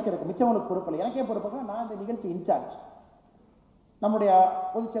பொறுப்பு எனக்கு இருக்குது, மிச்சவங்களுக்கு பொறுப்பு இல்லை. எனக்கே பொறுப்புனா நான் இந்த நிகழ்ச்சி இன்சார்ஜ். நம்முடைய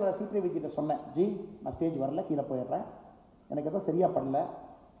பொதுச்செயலாளர் சீக்கிரம் விஜிட்ட சொன்னேன், ஜி நான் ஸ்டேஜ் வரல, கீழே போயிடுறேன், எனக்கு எதுவும் சரியாக பண்ணல,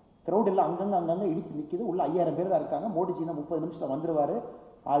 க்ரௌட் எல்லாம் அங்கங்கே இடிச்சு நிற்கிது, உள்ள 5000 பேர் தான் இருக்காங்க, மோடிஜினா 30 நிமிஷத்தில் வந்துடுவார்,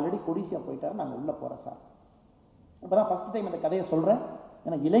 ஆல்ரெடி கொடிசியாக போயிட்டாரு, நாங்கள் உள்ளே போகிறோம் சார். இப்போ தான் ஃபஸ்ட் டைம் இந்த கதையை சொல்கிறேன்,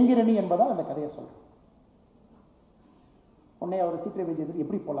 ஏன்னா இளைஞரணி என்பதால் அந்த கதையை சொல்கிறேன். உடனே அவர் சீக்கிரம் விஜய்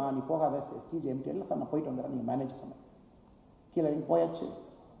எப்படி போகலாம், நீ போகாத, ஸ்டேஜ் எம்டி இல்லை சார், நான் போயிட்டு வந்துடுறேன், நீங்கள் மேனேஜ் பண்ண. கீழே போயாச்சு.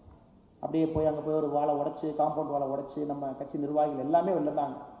 அப்படியே போய் அங்கே போய் ஒரு வாழை உடச்சி, காம்பவுண்ட் வாழை உடச்சி, நம்ம கட்சி நிர்வாகிகள் எல்லாமே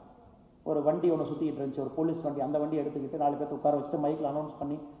வெளிலதாங்க. ஒரு வண்டி ஒன்று சுற்றிக்கிட்டு இருந்துச்சு, ஒரு போலீஸ் வண்டி. அந்த வண்டி எடுத்துக்கிட்டு 4 பேர்த்து உட்கார வச்சுட்டு மைக்கில் அனௌன்ஸ்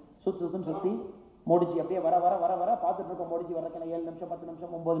பண்ணி சுற்றுன்னு சுற்றி மோடிஜி அப்படியே வர பார்த்துட்டு இருக்கோம். மோடிஜி வரக்கு 7 நிமிஷம், 10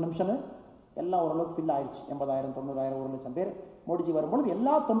 நிமிஷம், 9 நிமிஷம்னு எல்லாம் ஓரளவுக்கு ஃபில் ஆயிடுச்சு. 80,000, 90,000, 1 லட்சம் பேர் மோடிஜி வரும்பொழுது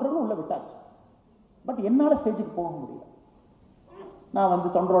எல்லா தொண்டர்களும் உள்ளே விட்டாச்சு. பட் என்னால் ஸ்டேஜுக்கு போக முடியல. நான் வந்து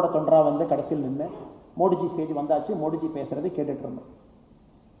தொண்டராக வந்து கடைசியில் நின்று மோடிஜி ஸ்டேஜ் வந்தாச்சு, மோடிஜி பேசுறது கேட்டுட்டு இருந்தோம்.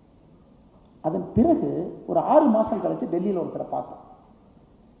 அதன் பிறகு ஒரு 6 மாதம் கழிச்சு டெல்லியில் ஒருத்தரை பார்த்தேன்.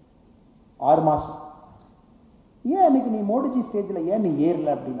 6 மாதம். ஏன் அன்னைக்கு நீ மோடிஜி ஸ்டேஜில் ஏன் நீ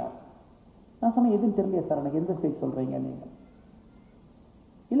ஏறல அப்படின்னா, நான் சொன்னேன் எதுவும் தெரியலையே சார், எனக்கு எந்த ஸ்டேஜ் சொல்கிறீங்க நீங்கள்?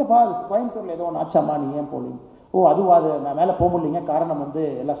 இல்லைப்பா கோயம்புத்தூரில் ஏதோ ஒன்று ஆச்சாமா, நீ ஏன் போலீங்க? ஓ அதுவா, அது நான் மேலே போக முடியலைங்க, காரணம் வந்து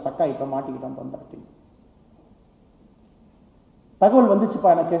எல்லாம் ஸ்டக் ஆகிட்டோம், மாட்டிக்கிட்டோம், தொண்டர்ட்டீங்க. தகவல் வந்துச்சுப்பா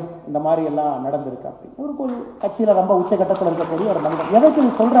எனக்கு, இந்த மாதிரி எல்லாம் நடந்திருக்கு அப்படின்னு. ஒரு கட்சியில் ரொம்ப உச்சகட்டத்தில் இருக்கக்கூடிய ஒரு மனிதன். எதற்கு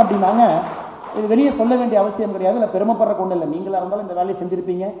இது சொல்கிறேன் அப்படின்னாங்க, இது வெளியே சொல்ல வேண்டிய அவசியம் கிடையாது, இல்லை பெருமைப்படுற கொண்டு இல்லை. நீங்களாக இருந்தாலும் இந்த வேலையை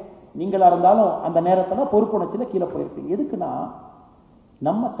செஞ்சுருப்பீங்க, நீங்களாக இருந்தாலும் அந்த நேரத்தில் பொறுப்புணர்ச்சியில் கீழே போயிருப்பீங்க. எதுக்குன்னா,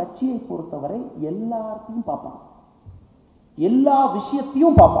 நம்ம கட்சியை பொறுத்தவரை எல்லாத்தையும் பார்ப்பாங்க, எல்லா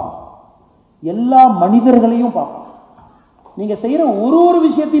விஷயத்தையும் பார்ப்பாங்க, எல்லா மனிதர்களையும் பார்ப்பாங்க, நீங்கள் செய்கிற ஒரு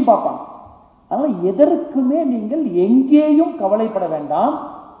விஷயத்தையும் பார்ப்பாங்க. ஆனால் எதற்குமே நீங்கள் எங்கேயும் கவலைப்பட வேண்டாம்.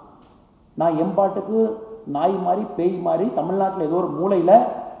 நான் எம்பாட்டுக்கு நாய் மாதிரி பேய் மாதிரி தமிழ்நாட்டில் ஏதோ ஒரு மூலையில்,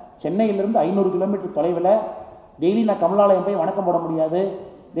 சென்னையிலிருந்து 500 கிலோமீட்டர் தொலைவில் டெய்லி நான் கமலாலயம் போய் வணக்கம் போட முடியாது,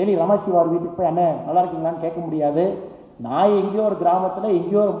 டெய்லி ரமசிவார் வீட்டுக்கு போய் அண்ணே நல்லா இருக்கீங்களான்னு கேட்க முடியாது. நான் எங்கேயோ ஒரு கிராமத்தில்,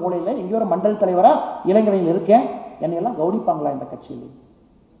 எங்கேயோ ஒரு மூலையில், எங்கேயோ ஒரு மண்டல் தலைவராக இளைஞர்கள் இருக்கேன். என்னையெல்லாம் கவனிப்பாங்களா இந்த கட்சியில்?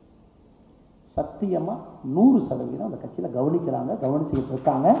 சத்தியமா 100% அந்த கட்சியில் கவனிக்கிறாங்க, கவனிச்சுக்கிட்டு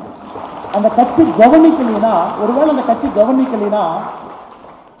இருக்காங்க. அந்த கட்சி கவனிக்கலைன்னா, ஒருவேளை அந்த கட்சி கவனிக்கலைன்னா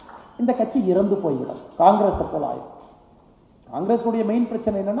இந்த கட்சி இறந்து போய்விடும், காங்கிரஸ் போல ஆயிடும். காங்கிரஸுடைய மெயின்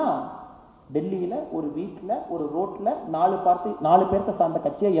பிரச்சனை என்னன்னா, டெல்லியில் ஒரு வீட்டில் ஒரு ரோட்டில் 4 பேர்த்த சார்ந்த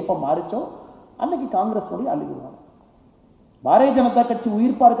கட்சியை எப்போ மாறிச்சோ அன்னைக்கு காங்கிரஸ் மொழி அழுகுவாங்க. பாரதிய ஜனதா கட்சி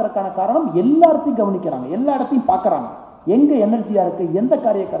உயிர் பார்க்கறதுக்கான காரணம் எல்லாத்தையும் கவனிக்கிறாங்க, எல்லா இடத்தையும் பார்க்கறாங்க, எங்க எனர்ஜியா இருக்கு, எந்த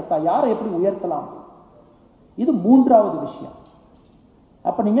காரியகர்த்தா யாரை எப்படி உயர்த்தலாம். இது 3வது விஷயம்.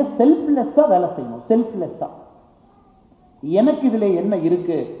 அப்ப நீங்க செல்ஃப்லெஸ்ஸா வேலை செய்யணும். செல்ஃப்லெஸ்ஸா எனக்கு இதுல என்ன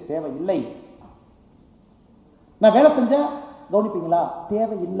இருக்கு தேவையில்லை. நான் வேலை செஞ்சா கவனிப்பீங்களா?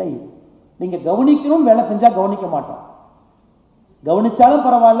 தேவையில்லை. நீங்க கவனிக்கணும், வேலை செஞ்சா கவனிக்க மாட்டோம். கவனிச்சாலும்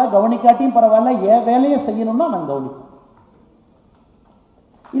பரவாயில்ல, கவனிக்காட்டியும் பரவாயில்ல, என் வேலையை செய்யணும்னா நான் கவனிப்பேன்.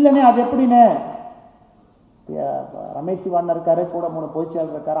 இல்லைண்ணே அது எப்படின்னு ரமேஷ் சிவான் இருக்காரு, கூட 3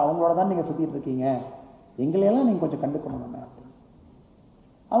 பொதுச்செயலாளர் இருக்காரு, அவங்களோட தான் நீங்க சுத்திட்டு இருக்கீங்க, எங்களையெல்லாம் நீங்க கொஞ்சம் கண்டுக்கணும்.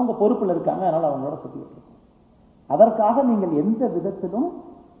 அவங்க பொறுப்பில் இருக்காங்க, அதனால அவங்களோட சுத்திட்டு இருக்கோம். அதற்காக நீங்கள் எந்த விதத்திலும்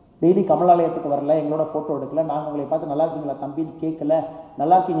டெய்லி கமலாலயத்துக்கு வரல, எங்களோட போட்டோ எடுக்கல, நாங்கள் உங்களை பார்த்து நல்லா இருக்கீங்களா தம்பின்னு கேட்கல,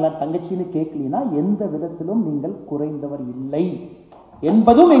 நல்லா இருக்கீங்களா தங்கச்சின்னு கேட்கலனா எந்த விதத்திலும் நீங்கள் குறைந்தவர் இல்லை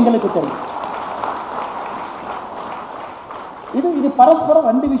என்பதும் எங்களுக்கு தெரியும். இது பரஸ்பரம்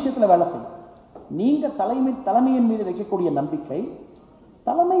 2 விஷயத்துல வேலை செய்யும். நீங்க தலைமையின் மீது வைக்கக்கூடிய நம்பிக்கை,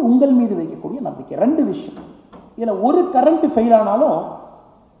 தலைமை உங்கள் மீது வைக்கக்கூடிய நம்பிக்கை, 2 விஷயம். இதுல ஒரு கரண்ட் ஃபெயில் ஆனாலும்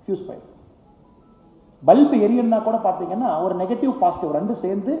ஃபியூஸ் ஃபெயில். பல்பு எரியணும்னா கூட பார்த்தீங்கன்னா ஒரு நெகட்டிவ் பாசிட்டிவ் 2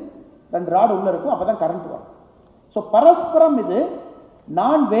 சேர்ந்து 2 ராடு உள்ள இருக்கும், அப்பதான் கரண்ட் வரும். ஸோ பரஸ்பரம் இது.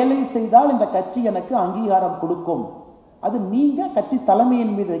 நான் வேலை செய்தால் இந்த கட்சி எனக்கு அங்கீகாரம் கொடுக்கும், அது நீங்க கட்சி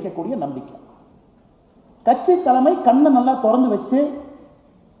தலைமையின் மீது வைக்கக்கூடிய நம்பிக்கை. கட்சி தலைமை கண்ணை நல்லா திறந்து வச்சு,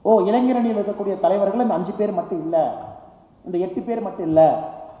 ஓ இளைஞரணியில் இருக்கக்கூடிய தலைவர்கள் இந்த 5 பேர் மட்டும் இல்லை, இந்த 8 பேர் மட்டும் இல்லை,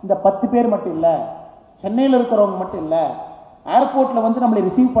 இந்த 10 பேர் மட்டும் இல்லை, சென்னையில் இருக்கிறவங்க மட்டும் இல்லை, ஏர்போர்ட்ல வந்து நம்மளை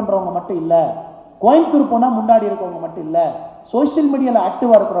ரிசீவ் பண்றவங்க மட்டும் இல்லை, கோயம்புத்தூர் போனா முன்னாடி இருக்கவங்க மட்டும் இல்லை, சோசியல் மீடியாவில்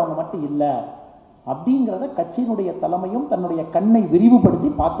ஆக்டிவா இருக்கிறவங்க மட்டும் இல்லை அப்படிங்கிறத கட்சியினுடைய தலைமையும் தன்னுடைய கண்ணை விரிவுபடுத்தி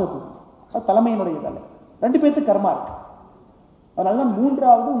பார்த்தது. அது தலைமையினுடைய வேலை. 2 பேருக்கு கர்மா இருக்கு. அதனாலதான்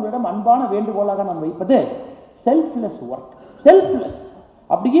 3வது உங்களிடம் அன்பான வேண்டுகோளாக நான் வைப்பது செல்ஃப்லெஸ் ஒர்க். செல்ஃப்லெஸ்.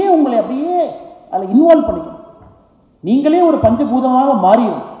 அப்படியே உங்களை அப்படியே அதில் இன்வால்வ் பண்ணிக்கணும். நீங்களே ஒரு பஞ்சபூதமாக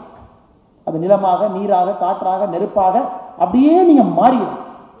மாறிடும். அது நிலமாக, நீராக, காற்றாக, நெருப்பாக அப்படியே நீங்க மாறிடும்.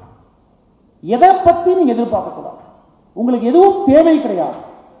 எதை பத்தி நீங்க எதிர்பார்க்க கூடாது. உங்களுக்கு எதுவும் தேவை கிடையாது.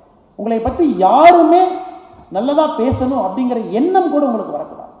 உங்களை பத்தி யாருமே நல்லதா பேசணும் அப்படிங்கிற எண்ணம் கூட உங்களுக்கு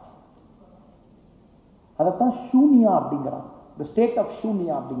வரக்கூடாது. அதைத்தான் சூன்யா அப்படிங்கிறாங்க, the state of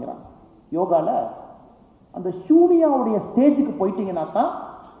சூன்யா அப்படிங்கிறாங்க யோகால. அந்த சூன்யாவுடைய ஸ்டேஜுக்கு போயிட்டீங்கன்னா தான்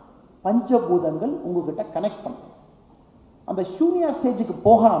பஞ்சபூதங்கள் உங்ககிட்ட கனெக்ட் பண்ணும். அந்த சூன்யா ஸ்டேஜுக்கு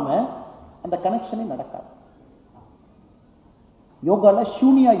போகாம அந்த கனெக்ஷனே நடக்காது. யோகால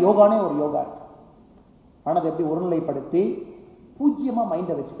சூன்யா யோகானே ஒரு யோகா இருக்கு. மனதை எப்படி ஒருநிலைப்படுத்தி பூஜ்யமா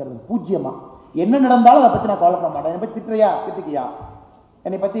மைண்டை வச்சுக்கிறது. பூஜ்யமா என்ன நடந்தாலும் அதை பத்தி நான் கவலைப்பட மாட்டேன். என்னை பத்தி திட்டுறியா திட்டுக்கியா,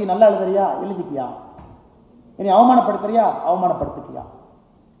 என்னை பத்தி நல்லா எழுதுறியா எழுதிக்கியா, என்னை அவமானப்படுத்துறியா அவமானப்படுத்திக்கியா.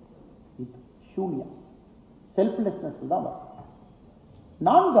 சூன்யா செல்ஃப்லெஸ்னஸ் தான் வரும்.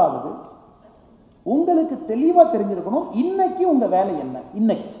 4வது உங்களுக்கு தெளிவா தெரிஞ்சிருக்கணும் இன்னைக்கு உங்க வேலை என்ன.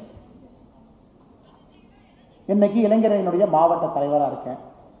 இன்னைக்கு இளைஞரணியினுடைய மாவட்ட தலைவரா இருக்கேன்,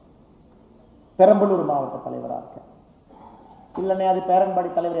 பெரம்பலூர் மாவட்ட தலைவரா இருக்கேன். இல்லைண்ணே அது பேரன்பாடி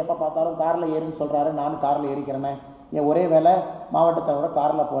தலைவர் எப்ப பார்த்தாலும் கார்ல ஏறுன்னு சொல்றாரு, நானும் கார்ல ஏறிக்கிறேனே, என் ஒரே வேலை மாவட்ட தலைவரோட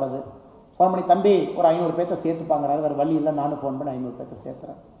கார்ல போறது. ஃபோன் பண்ணி தம்பி ஒரு 500 பேர்த்த சேர்த்துப்பாங்கிறாரு, வேற வழி இல்லை, நானும் ஃபோன் பண்ணி 500 பேர்த்த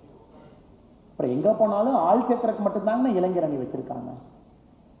சேர்த்துறேன். அப்புறம் எங்க போனாலும் ஆள் சேர்த்துறதுக்கு மட்டும்தாங்க இளைஞரணி வச்சிருக்காங்க.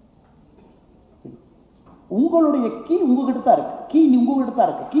 உங்களுடைய கீ உங்ககிட்ட தான் இருக்கு. கீ உங்ககிட்ட தான்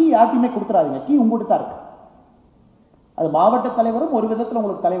இருக்கு. கீ யார்ட்டையுமே கொடுத்துறாதீங்க. கீ உங்ககிட்ட தான் இருக்கு. அது மாவட்ட தலைவரும் ஒரு விதத்தில்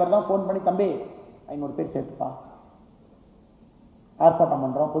உங்களுக்கு தலைவர் தான். ஃபோன் பண்ணி தம்பி 500 பேர் சேர்த்துப்பா, ஆர்ப்பாட்டம்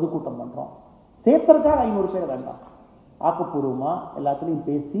பண்றோம், பொதுக்கூட்டம் பண்றோம். சேர்த்துறதுக்காக 500 பேர் வேண்டாம். ஆக்கப்பூர்வமா எல்லாத்துலையும்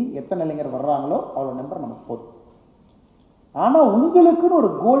பேசி எத்தனை இளைஞர் வர்றாங்களோ அவ்வளோ நம்பர் நமக்கு போதும். ஆனா உங்களுக்குன்னு ஒரு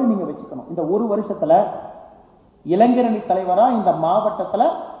கோல் நீங்க வச்சுக்கணும். இந்த 1 வருஷத்துல இளைஞரணி தலைவரா இந்த மாவட்டத்துல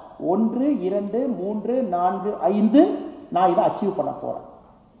 1, 2, 3, 4, 5 நான் இதை அச்சீவ் பண்ண போறேன்.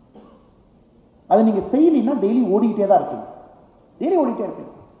 அது நீங்க செய்யலைன்னா டெய்லி ஓடிக்கிட்டே தான் இருக்கீங்க. டெய்லி ஓடிக்கிட்டே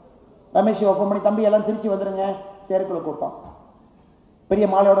இருக்கீங்க. ரமேஷ் ஓப்பன் பண்ணி தம்பி எல்லாம் திருச்சி வந்துருங்க, செயற்குழு கூட்டம், பெரிய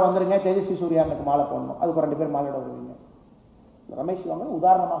மாலையோட வந்துருங்க, தேஜஸ்வி சூர்யானுக்கு மாலை போடணும், அதுக்கு 2 பேர் மாலையோட வருவீங்க. ரமேஷ் வாங்க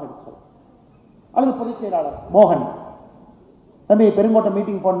உதாரணமாக எடுத்து. அல்லது பொதுச் செயலாளர் மோகன், தம்பி பெருங்கோட்டை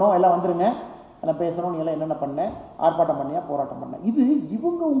மீட்டிங் பண்ணணும், எல்லாம் வந்துருங்க, எல்லாம் பேசணும், நீ எல்லாம் என்னென்ன பண்ண, ஆர்ப்பாட்டம் பண்ணியா போராட்டம் பண்ண. இது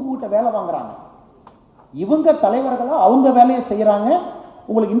இவங்க உங்ககிட்ட வேலை வாங்குறாங்க. இவங்க தலைவர்களா அவங்க வேலையை செய்யறாங்க,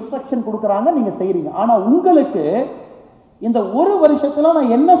 உங்களுக்கு இன்ஸ்ட்ரக்ஷன் கொடுக்குறாங்க, நீங்க செய்யறீங்க. ஆனா உங்களுக்கு இந்த 1 வருஷத்துல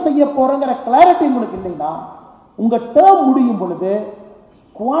நான் என்ன செய்ய போறேங்கிற கிளாரிட்டி உங்களுக்கு இல்லைன்னா உங்க டேர்ம் முடியும் பொழுது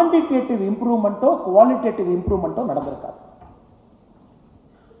குவான்டிடேட்டிவ் இம்ப்ரூவ்மெண்ட்டோ குவாலிட்டேட்டிவ் இம்ப்ரூவ்மெண்ட்டோ நடந்திருக்காது.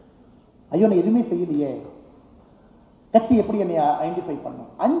 ஐயோ நான் எதுவுமே செய்யலையே, கட்சி எப்படி என்னை ஐடென்டிஃபை பண்ணும்?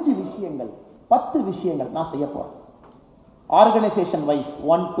 5 விஷயங்கள் 10 விஷயங்கள் நான் செய்ய போறேன். ஆர்கனைசேஷன் வைஸ்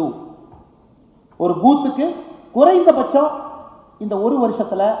 1 2 ஒரு பூத்துக்கு குறைந்தபட்சம் இந்த ஒரு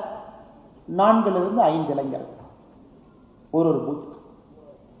வருஷத்துல 4 இருந்து 5 இளைஞர்கள் ஒரு பூத்.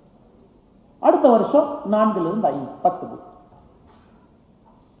 அடுத்த வருஷம் 4 இருந்து 5 10 பூத்.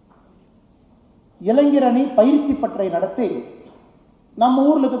 இளைஞரணி பயிற்சி பற்றை நடத்தி நம்ம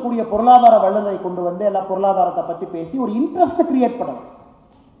ஊர்ல இருக்கக்கூடிய பொருளாதார வல்லுநரை கொண்டு வந்து எல்லா பொருளாதாரத்தை பத்தி பேசி ஒரு இன்ட்ரெஸ்ட் கிரியேட் பண்ணணும்.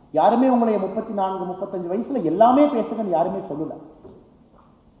 யாருமே உங்களை 34 35 வயசுல எல்லாமே பேசுங்கன்னு யாருமே சொல்லல.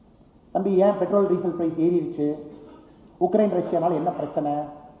 தம்பி ஏன் பெட்ரோல் டீசல் பிரைஸ் ஏறிடுச்சு, உக்ரைன் ரஷ்யானால என்ன பிரச்சனை,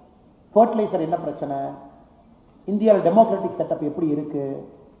 ஃபர்டிலைசர் என்ன பிரச்சனை, இந்தியாவில் டெமோக்ராட்டிக் செட்டப் எப்படி இருக்கு,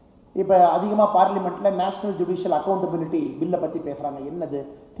 இப்போ அதிகமாக பார்லிமெண்ட்ல நேஷனல் ஜுடிஷியல் அக்கௌண்டபிலிட்டி பில்லை பற்றி பேசுகிறாங்க. என்னது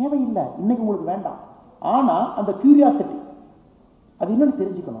தேவையில்லை, இன்னைக்கு உங்களுக்கு வேண்டாம். ஆனால் அந்த கியூரியாசிட்டி அது இன்னொன்று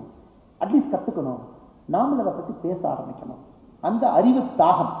தெரிஞ்சுக்கணும், அட்லீஸ்ட் கற்றுக்கணும், நாமளும் அதை பற்றி பேச ஆரம்பிக்கணும். அந்த அறிவு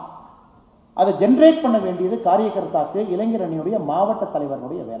தாகம் அதை ஜென்ரேட் பண்ண வேண்டியது காரியகர்த்தாக்கு இளைஞர் அணியுடைய மாவட்ட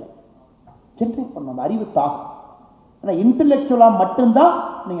தலைவர்களுடைய வேலை. ஜென்ரேட் பண்ணணும் அந்த அறிவு தாகம். ஆனால் இன்டெலெக்சுவலாக மட்டும்தான்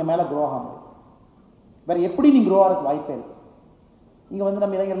நீங்கள் மேலே க்ரோ ஆக முடியும். வேற எப்படி நீங்கள் க்ரோ ஆகிறதுக்கு வாய்ப்பே இல்லை. இங்கே வந்து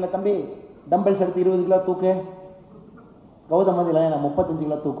நம்ம இளைஞர்களை தம்பி டம்பல்ஸ் எடுத்து 20 கிலோ தூக்கு, கௌதம் வந்து இல்லை நான் 35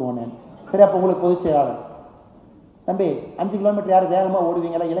 கிலோ தூக்குவோன்னு. சரி அப்போ உங்களுக்கு பொதுச் செயலாளர் தம்பி 5 கிலோமீட்டர் யார் வேகமாக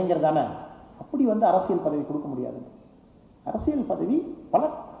ஓடுவீங்களா, இளைஞர் தானே. அப்படி வந்து அரசியல் பதவி கொடுக்க முடியாது. அரசியல் பதவி பல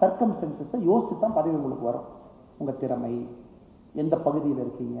சர்க்கம்ஸ்டன்சஸை யோசிச்சு தான் பதவி உங்களுக்கு வரும். உங்கள் திறமை, எந்த பகுதியில்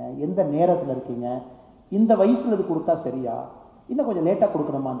இருக்கீங்க, எந்த நேரத்தில் இருக்கீங்க, இந்த வயசுல இது கொடுத்தா சரியா, இன்னும் கொஞ்சம் லேட்டாக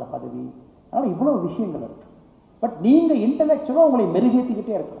கொடுக்கணுமா அந்த பதவி. அதனால் இவ்வளோ விஷயங்கள் இருக்கு. பட் நீங்கள் இன்டெலெக்சுவலாக உங்களை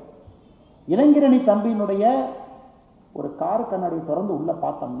மெருகேற்றிக்கிட்டே இருக்கணும். இளைஞரணி தம்பியினுடைய ஒரு கார் கண்ணாடியை திறந்து உள்ள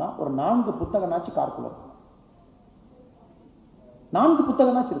பார்த்தோம்னா ஒரு 4 புத்தகம்னாச்சு காருக்குள்ள இருக்கும். 4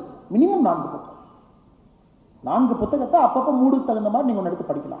 புத்தகம்னாச்சு இருக்கு, மினிமம் 4 புத்தகம். 4 புத்தகத்தை அப்பப்போ மூடுக்கு தகுந்த மாதிரி நீங்கள் ஒன்று எடுத்து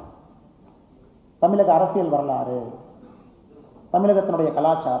படிக்கலாம். தமிழக அரசியல் வரலாறு, தமிழகத்தினுடைய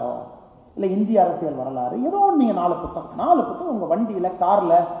கலாச்சாரம், இல்லை இந்திய அரசியல் வரலாறு, ஏதோ நீங்கள் 4 புத்தகம் உங்கள் வண்டியில்,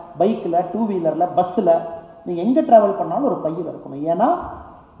 காரில், பைக்கில், 2 வீலரில், பஸ்ஸில் நீங்கள் எங்கே ட்ராவல் பண்ணாலும் ஒரு பையில் இருக்கணும். ஏன்னா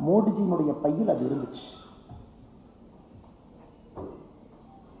மோடிஜியினுடைய பையில் அது இருந்துச்சு.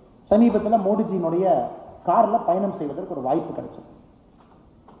 சமீபத்தில் மோடிஜியினுடைய காரில் பயணம் செய்வதற்கு ஒரு வாய்ப்பு கிடைச்சது.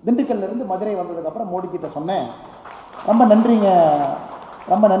 திண்டுக்கல்ல இருந்து மதுரை வந்ததுக்கப்புறம் மோடிஜிட்ட சொன்னேன், ரொம்ப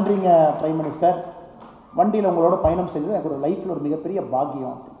நன்றிங்க பிரைம் மினிஸ்டர், வண்டியில் உங்களோட பயணம் செய்தது எனக்கு ஒரு லைஃப்பில் ஒரு மிகப்பெரிய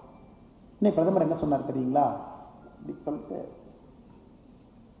பாக்கியம். இன்னைக்கு பிரதமர் என்ன சொன்னார் தெரியுங்களா? அப்படி சொல்லிட்டு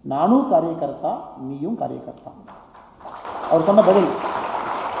நானும் காரியகர்த்தா நீயும் காரியகர்த்தா. அவர் சொன்ன பதில்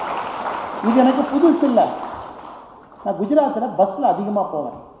இது எனக்கு புதுசு இல்லை. நான் குஜராத்தில் பஸ்ஸில் அதிகமாக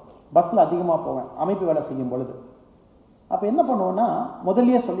போவேன் அமைப்பு வேலை செய்யும் பொழுது. அப்போ என்ன பண்ணுவோன்னா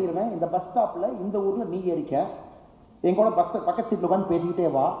முதல்லயே சொல்லிடுவேன், இந்த பஸ் ஸ்டாப்பில் இந்த ஊரில் நீ ஏறிக்க, எங்கூட பஸ் பக்கத்து சீட்டில் உட்காந்து பேசிக்கிட்டே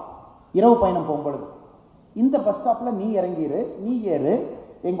வா. இரவு பயணம் போகும்பொழுது இந்த பஸ் ஸ்டாப்பில் நீ இறங்கிடு, நீ ஏறு,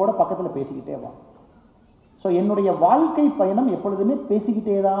 எங்கூட பக்கத்தில் பேசிக்கிட்டே வா. ஸோ என்னுடைய வாழ்க்கை பயணம் எப்பொழுதுமே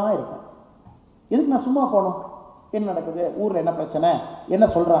பேசிக்கிட்டே தான் இருக்கும். எதுக்கு நான் சும்மா போகணும், என்ன நடக்குது, ஊரில் என்ன பிரச்சனை, என்ன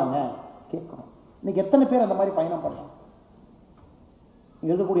சொல்கிறாங்க கேட்கணும். இன்னைக்கு எத்தனை பேர் அந்த மாதிரி பயணம் பண்ணுறோம்?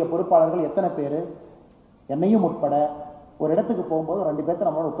 இங்கே இருக்கக்கூடிய பொறுப்பாளர்கள் எத்தனை பேர், என்னையும் உட்பட ஒரு இடத்துக்கு போகும்போது 2 பேர்த்த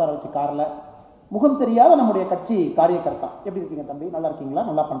நம்மளோட உட்கார வச்சு காரில் முகம் தெரியாத நம்முடைய கட்சி காரியகர்த்தா, எப்படி இருக்கீங்க தம்பி, நல்லா இருக்கீங்களா,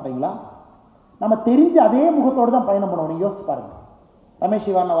 நல்லா பண்ணுறீங்களா, நம்ம தெரிஞ்ச அதே முகத்தோடு தான் பயணம் பண்ணுவோம். நீங்கள் யோசிச்சு பாருங்க. ரமேஷ்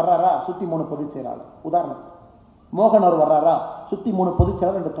சிவான வர்றாரா, சுற்றி 3 பொதுச் செயலாளர். உதாரணம் மோகன் அவர் வர்றாரா, சுற்றி 3 பொதுச்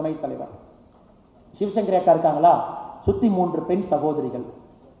செயலாளர், 2 துணைத் தலைவர். சிவசங்கரி அக்கா இருக்காங்களா, சுற்றி 3 பெண் சகோதரிகள்.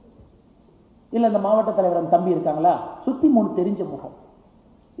 இல்லை இந்த மாவட்ட தலைவர் தம்பி இருக்காங்களா, சுற்றி 3 தெரிஞ்ச முகம்.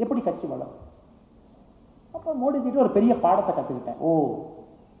 எப்படி கட்சி வளரும்? அப்போ மோடிஜிட்ட ஒரு பெரிய பாடத்தை கற்றுக்கிட்டேன். ஓ,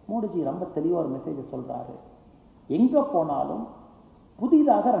 மோடிஜி ரொம்ப தெளிவாக ஒரு மெசேஜை சொல்கிறாரு, எங்கே போனாலும்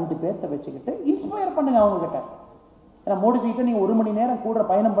புதிதாக 2 பேர்த்த வச்சுக்கிட்டு இன்ஸ்பயர் பண்ணுங்க அவங்ககிட்ட. ஏன்னா மோடிஜிக்கிட்ட நீங்கள் 1 மணி நேரம் கூட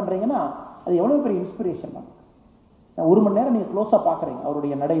பயணம் பண்ணுறீங்கன்னா அது எவ்வளோ பெரிய இன்ஸ்பிரேஷன் நமக்கு. 1 மணி நேரம் நீங்கள் க்ளோஸாக பார்க்குறீங்க,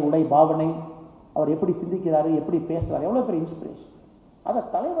 அவருடைய நடை, உடை, பாவனை, அவர் எப்படி சிந்திக்கிறாரு, எப்படி பேசுகிறாரு, எவ்வளோ பெரிய இன்ஸ்பிரேஷன். அதை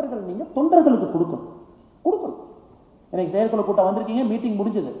தலைவர்கள் நீங்கள் தொண்டர்களுக்கு கொடுக்கணும். எனக்கு செயற்குழு கூட்டம் வந்திருக்கீங்க, மீட்டிங்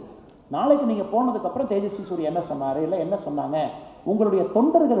முடிஞ்சது, நாளைக்கு நீங்கள் போனதுக்கப்புறம் தேஜஸ்வி சூரிய என்ன சொன்னார், இல்லை என்ன சொன்னாங்க, உங்களுடைய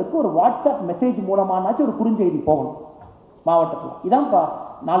தொண்டர்களுக்கு ஒரு வாட்ஸ்அப் மெசேஜ் மூலமானாச்சும் ஒரு குறுஞ்செய்தி போகணும் மாவட்டத்தில். இதான்ப்பா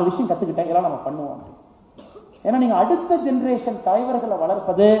 4 விஷயம் கற்றுக்கிட்டேன், இதெல்லாம் நம்ம பண்ணுவோம். ஏன்னா நீங்கள் அடுத்த ஜென்ரேஷன் தலைவர்களை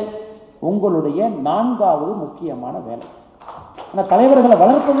வளர்ப்பது உங்களுடைய 4வது முக்கியமான வேலை. ஆனால் தலைவர்களை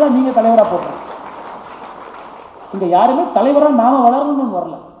வளர்ப்பது தான் நீங்கள் தலைவராக போடுறீங்க. இங்கே யாருமே தலைவராக நாம வளரணும்னு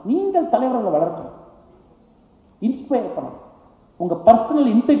வரல, நீங்கள் தலைவர்களை வளர்க்கணும், இன்ஸ்பயர் பண்ணணும். உங்கள் பர்சனல்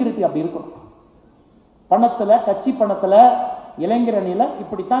இன்டெகிரிட்டி அப்படி இருக்கணும். பணத்தில், கட்சி பணத்தில் இளைஞர் அணியில்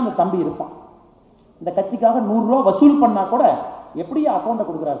இப்படித்தான் இந்த தம்பி இருப்பான். இந்த கட்சிக்காக 100 ரூபா வசூல் பண்ணா கூட எப்படியா அக்கௌண்ட்டை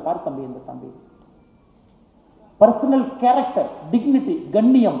கொடுக்குறாரு பார் தம்பி. இந்த தம்பி பர்சனல் கேரக்டர், டிக்னிட்டி,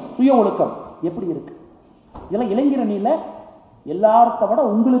 கண்ணியம், சுய ஒழுக்கம் எப்படி இருக்கு? இதெல்லாம் இளைஞர் அணியில் எல்லார்த்த விட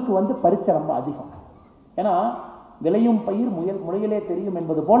உங்களுக்கு பரீட்சை ரொம்ப அதிகம். ஏன்னா விளையும் பயிர் முறையிலே தெரியும்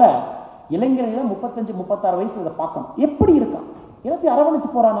என்பது போல இளைஞர்கள் 35-36 வயசுல இதை பார்க்கணும். எப்படி இருக்கான்? எல்லாத்தையும் அரவணைச்சு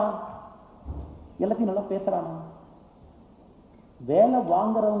போறானா? எல்லாத்தையும் நல்லா பேசுறானா? வேலை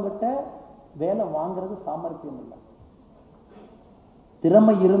வாங்குறவங்கிட்ட வேலை வாங்குறது சாமர்த்தியம் இல்லை.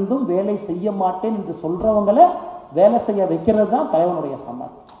 திறமை இருந்தும் வேலை செய்ய மாட்டேன் என்று சொல்றவங்களை வேலை செய்ய வைக்கிறது தான் தலைவனுடைய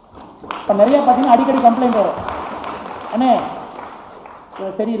சாமர்த்தியம். இப்ப நிறைய பார்த்தீங்கன்னா அடிக்கடி கம்ப்ளைண்ட் வரும், அண்ணே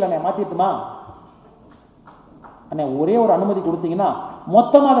சரியில்லைண்ணே மாத்திட்டுமா அண்ணே, ஒரே ஒரு அனுமதி கொடுத்தீங்கன்னா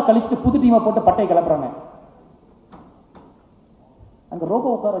மொத்தமாக அதை கழிச்சுட்டு புது டீமை போட்டு பட்டை கிளப்புறானே. அங்கே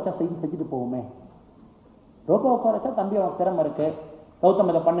ரோபோ உட்கார வச்சா செஞ்சுட்டு போவோமே. ரோபோ உட்கார வச்சா தம்பி அவனுக்கு திறமை இருக்கு,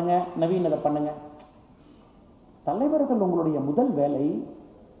 கௌதம் இதை பண்ணுங்க, நவீன் இதை பண்ணுங்க. தலைவர்கள் உங்களுடைய முதல் வேலை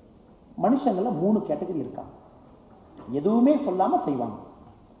மனுஷங்கள 3 கேட்டகரி இருக்காங்க. எதுவுமே சொல்லாம செய்வாங்க,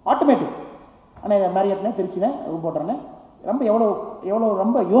 ஆட்டோமேட்டிக். ஆனால் இதை மேரியட்னே திருச்சினேன் போட்டுறேன்னு ரொம்ப எவ்வளோ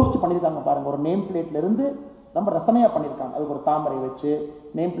ரொம்ப யோசிச்சு பண்ணியிருக்காங்க பாருங்க. ஒரு நேம் பிளேட்ல இருந்து ரொம்ப ரசனையா பண்ணியிருக்காங்க. அதுக்கு ஒரு தாமரை வச்சு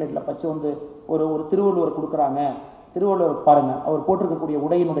நேம் பிளேட்ல வச்சு ஒரு திருவள்ளுவர் கொடுக்குறாங்க. திருவள்ளுவர் பாருங்க, அவர் போட்டிருக்கக்கூடிய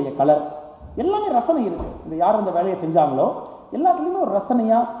உடையினுடைய கலர் எல்லாமே ரசனை இருக்கு. இந்த யார் இந்த வேலையை செஞ்சாங்களோ எல்லாத்துலேயுமே ஒரு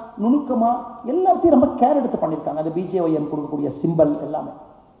ரசனையா நுணுக்கமா எல்லாத்தையும் ரொம்ப கேர் எடுத்து பண்ணியிருக்காங்க. அந்த BJYM கொடுக்கக்கூடிய சிம்பல் எல்லாமே.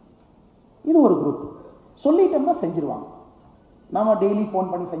 இது ஒரு குரூப். சொல்லிட்டோம்னா செஞ்சிருவாங்க. நாம டெய்லி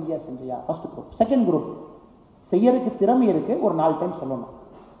ஃபோன் பண்ணி செஞ்சியா ஃபர்ஸ்ட் குரூப். செகண்ட் குரூப், செய்யறதுக்கு திறமை இருக்கு, ஒரு 4 டைம் சொல்லணும்.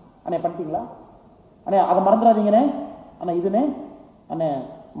 அண்ணே பண்ணிட்டீங்களா அண்ணே, அதை மறந்துடாதீங்கண்ணே, அண்ணா இதுண்ணே, அண்ணே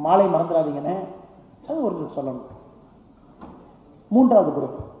மாலை மறந்துடாதீங்கண்ணே, அது ஒரு சொல்லணும். மூன்றாவது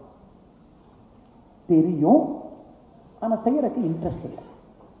குரூப், தெரியும் ஆனா செய்யறதுக்கு இன்ட்ரெஸ்ட் இல்லை,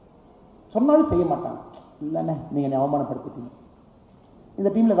 சொன்னாலும் செய்ய மாட்டாங்க. இல்லைண்ணே நீங்க என்னை அவமானப்படுத்திட்டீங்க, இந்த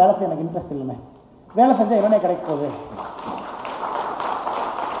டீம்ல வேலை செய்ய எனக்கு இன்ட்ரெஸ்ட் இல்லைண்ணே, வேலை செஞ்சா என்னென்ன கிடைக்க போகுது,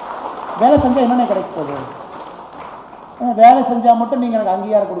 வேலை செஞ்சா என்னென்ன கிடைக்க போகுது, வேலை செஞ்சா மட்டும் நீங்க எனக்கு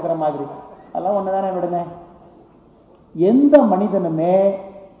அங்கீகாரம் கொடுக்குற மாதிரி, அதெல்லாம் ஒண்ணுதானே விடுங்க. எந்த மனிதனுமே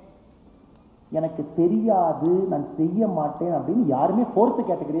எனக்கு தெரியாது நான் செய்ய மாட்டேன் அப்படின்னு யாருமே 4th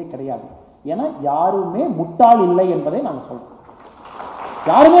கேட்டகரியே கிடையாது. ஏன்னா யாருமே முட்டாள் இல்லை என்பதை நாங்கள் சொல்றோம்.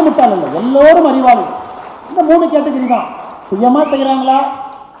 யாருமே முட்டாள் இல்லை, எல்லோரும் அறிவாளி. இந்த 3 கேட்டகரி தான். சுயமா செய்யறாங்களா,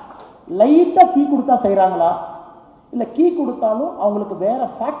 லைட்டா கீ கொடுத்தா செய்யறாங்களா, இல்ல கீ கொடுத்தாலும் அவங்களுக்கு வேற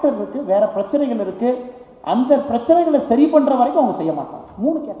ஃபேக்டர் இருக்கு, வேற பிரச்சனைகள் இருக்கு, அந்த பிரச்சனைகளை சரி பண்ற வரைக்கும் அவங்க செய்ய மாட்டாங்க.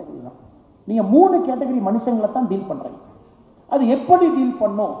 3 கேட்டகரி தான். நீங்க 3 கேட்டகரி மனுஷங்களை தான் டீல் பண்றீங்க. அது எப்படி டீல்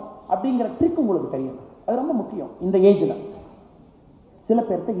பண்ணும் அப்படிங்கிற ட்ரிக் உங்களுக்கு தெரியும். அது ரொம்ப முக்கியம். இந்த ஏஜ்ல சில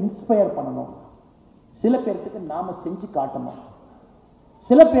பேர்த்த இன்ஸ்பயர் பண்ணணும், சில பேர்த்துக்கு நாம செஞ்சு காட்டணும்,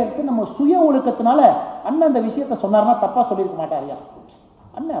 சில பேருக்கு நம்ம சுய ஒழுக்கத்தினால அண்ணன் அந்த விஷயத்த சொன்னார்னா தப்பா சொல்லியிருக்க மாட்டாரியா,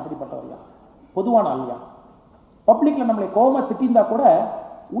 அண்ணன் அப்படிப்பட்டவரியா, பொதுவான ஆளியா, பப்ளிக்ல நம்மளை கோபமா திட்டிருந்தா கூட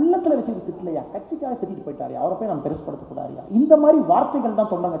உள்ளத்துல வச்சுட்டு திட்டலையா, கட்சிக்காக திட்டிட்டு போயிட்டாரியா, அவரை போய் நம்ம பெருசுப்படுத்தக்கூடாதியா. இந்த மாதிரி வார்த்தைகள்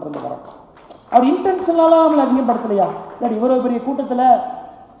தான் தொண்டங்கிட்ட இருந்து வரும். அவர் இன்டென்ஷனலாக நம்மளை அதிகப்படுத்தலையா. இல்லாட்டி இவ்வளவு பெரிய கூட்டத்தில்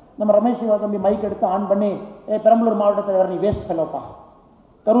நம்ம ரமேஷ் தம்பி மைக் எடுத்து ஆன் பண்ணி பெரம்பலூர் மாவட்ட தலைவர் நீ வேஸ்ட் ஃபெல்லோப்பா,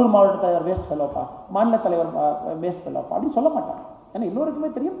 கரூர் மாவட்ட தலைவர் வேஸ்ட் ஃபெல்லோப்பா, மாநில தலைவர் வேஸ்ட் ஃபெல்லோப்பா அப்படின்னு சொல்ல மாட்டாங்க. ஏன்னா எல்லோருக்குமே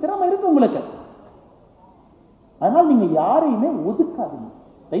தெரியும் திறமை இருக்கு உங்களுக்கு. அதனால நீங்க யாரையுமே ஒதுக்காதீங்க,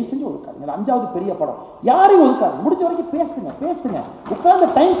 தயவு செஞ்சு ஒதுக்காதீங்க. 5வது பெரிய படம், யாரையும் ஒதுக்காது. முடிஞ்ச வரைக்கும் பேசுங்க பேசுங்க, உட்கார்ந்து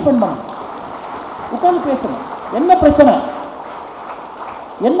டைம் ஸ்பெண்ட் பண்ணுங்க, உட்கார்ந்து பேசுங்க. என்ன பிரச்சனை,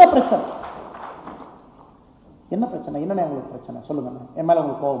 என்ன பிரச்சனை, என்ன பிரச்சனை, என்னென்ன உங்களுக்கு பிரச்சனை சொல்லுங்கண்ணே. என் மேல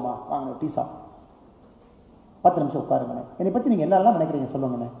உங்களுக்கு கோவமா, வாங்க டீ சாப்பிட்டு 10 நிமிஷம் உட்காருங்கண்ணே. என்னை பத்தி நீங்க என்னெல்லாம் நினைக்கிறீங்க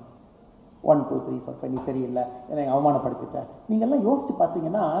சொல்லுங்கண்ணே. 1 2 3 4 5 நீ சரியில்லை, என்னை அவமானப்படுத்திட்ட. நீங்க எல்லாம் யோசிச்சு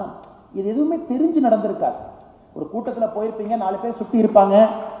பார்த்தீங்கன்னா இது எதுவுமே தெரிஞ்சு நடந்திருக்காது. ஒரு கூட்டத்தில் போயிருப்பீங்க, 4 பேர் சுற்றி இருப்பாங்க,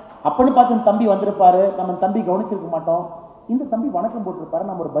 அப்படின்னு பார்த்து இந்த தம்பி வந்திருப்பாரு, நம்ம தம்பி கவனிச்சிருக்க மாட்டோம். இந்த தம்பி வணக்கம் போட்டிருப்பாரு,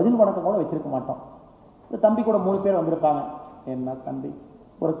 நம்ம ஒரு பதில் வணக்கம் கூட வச்சிருக்க மாட்டோம். இந்த தம்பி கூட 3 பேர் வந்திருப்பாங்க, என்ன தம்பி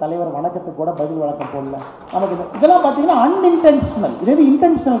ஒரு தலைவர் வணக்கத்துக்கு கூட பதில் வணக்கம் போடல. நமக்கு இதெல்லாம் பார்த்தீங்கன்னா அன்இன்டென்ஷனல், இது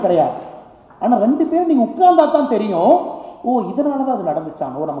இன்டென்ஷனல் கிடையாது. ஆனால் 2 பேர் நீங்க உட்கார்ந்தா தான் தெரியும், ஓ இதனாலதான் அது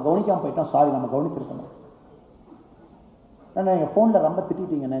நடந்துச்சாங்க, ஓ நம்ம கவனிக்காம போயிட்டோம், சாரி நம்ம கவனிச்சிருக்கணும். நீங்கள் ஃபோனில் ரொம்ப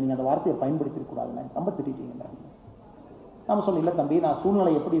திட்டிட்டீங்கண்ணே, நீங்கள் அந்த வார்த்தையை பயன்படுத்திருக்கூடாதுண்ணே, ரொம்ப திட்டிட்டீங்கண்ணே. நம்ம சொல்ல இல்லை தம்பி நான்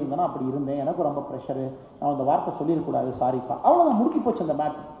சூழ்நிலை எப்படி இருந்தேன்னா அப்படி இருந்தேன், எனக்கு ரொம்ப ப்ரெஷரு, நான் அந்த வார்த்தை சொல்லிடக்கூடாது, சாரிப்பா, அவ்வளோதான் முடிக்கி போச்சு அந்த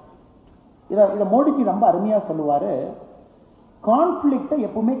மேட்ரு. இதை மோடிஜி ரொம்ப அருமையாக சொல்லுவார், கான்ஃப்ளிக்டை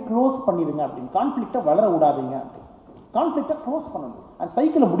எப்பவுமே க்ளோஸ் பண்ணிடுங்க அப்படின்னு, கான்ஃப்ளிக்டை வளர விடாதீங்க அப்படின்னு, கான்ஃப்ளிக்டை க்ளோஸ் பண்ணணும், அந்த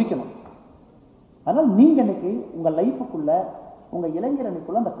சைக்கிளை முடிக்கணும். அதனால் நீங்கள் இன்னைக்கு உங்கள் லைஃபுக்குள்ள உங்கள்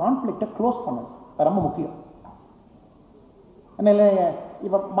இளைஞரனுக்குள்ள அந்த கான்ஃப்ளிக்டை க்ளோஸ் பண்ணணும், ரொம்ப முக்கியம்.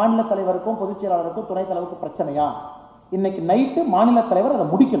 இப்போ மாநில தலைவருக்கும் பொதுச் செயலாளருக்கும் துணைத் தலைவருக்கும் பிரச்சனையா? இன்னைக்கு நைட்டு மாநில தலைவர் அதை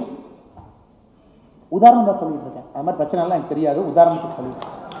முடிக்கணும். உதாரணம் தான் சொல்லிட்டு இருக்கேன். அது மாதிரி பிரச்சனைலாம் எனக்கு தெரியாது, உதாரணத்துக்கு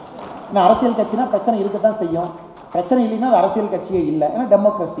சொல்லியிருக்கேன். ஏன்னா அரசியல் கட்சினா பிரச்சனை இருக்கத்தான் செய்யும். பிரச்சனை இல்லைன்னா அது அரசியல் கட்சியே இல்லை. ஏன்னா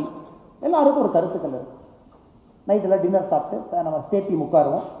டெமோக்ரஸி, எல்லாருக்கும் ஒரு கருத்துக்கள் இருக்கு. நைட்டில் டின்னர் சாப்பிட்டு நம்ம ஸ்டேட் டீம்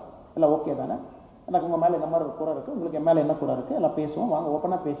உட்காருவோம், எல்லாம் ஓகே தானே, எனக்கு உங்கள் மேலே இந்த மாதிரி ஒரு குறை இருக்குது, உங்களுக்கு என் மேலே என்ன குறை இருக்குது, எல்லாம் பேசுவோம், வாங்க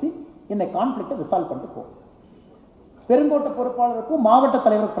ஓப்பனாக பேசி இன்னைக்கு கான்ஃப்ளிக்டை ரிசால்வ் பண்ணிட்டு போவோம். பெருங்கோட்ட பொறுப்பாளருக்கும் மாவட்ட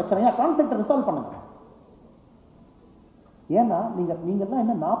தலைவர் பிரச்சனையா, கான்ஃப்ளிக்டை ரிசால்வ் பண்ணுங்க. ஏன்னா நீங்கள்லாம்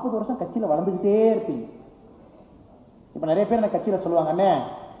என்ன 40 வருஷம் கட்சியில் வளர்ந்துக்கிட்டே இருப்பீங்க. இப்போ நிறைய பேர் எனக்கு கட்சியில் சொல்லுவாங்க, அண்ணே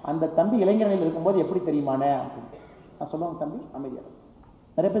அந்த தம்பி இளைஞரணியில் இருக்கும்போது எப்படி தெரியுமாண்ணே அப்படின்னு. நான் சொல்லுவாங்க, தம்பி அமைதியாக,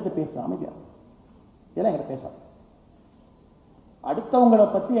 நிறைய பேர்த்த பேசுகிறேன், அமைதியாக, இதெல்லாம் என்கிட்ட பேச. அடுத்தவங்களை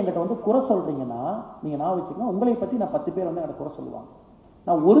பற்றி என்கிட்ட வந்து குறை சொல்கிறீங்கன்னா நீங்கள் நான் வச்சுக்கோங்க, உங்களை பற்றி நான் 10 பேர் வந்து என்கிட்ட குறை சொல்லுவாங்க.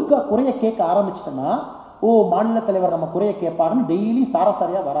 நான் ஒரு குறையை கேட்க ஆரம்பிச்சிட்டேன்னா, ஓ மாநில தலைவர் நம்ம குறையை கேட்பாருன்னு டெய்லி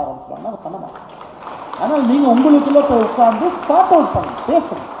சாரசாரியாக வர ஆரம்பிச்சிடுவாங்க. அதை பண்ண மாட்டேன். ஆனால் நீங்கள் உங்களுக்குள்ளே போய் உட்கார்ந்து ஸ்டார்ட் அவுட் பண்ண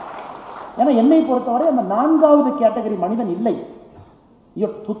பேசுங்க. ஏன்னா என்னை பொறுத்தவரை அந்த 4வது கேட்டகரி மனிதன் இல்லை,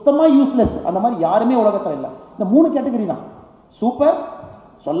 சுத்தமாக யூஸ்லெஸ். அந்த மாதிரி யாருமே உலகத்தில் இல்லை. இந்த 3 கேட்டகரி தான். சூப்பர்,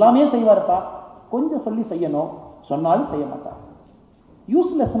 சொல்லாமே செய்வார்ப்பா, கொஞ்சம் சொல்லி செய்யணும், சொன்னாலும் செய்ய மாட்டார்.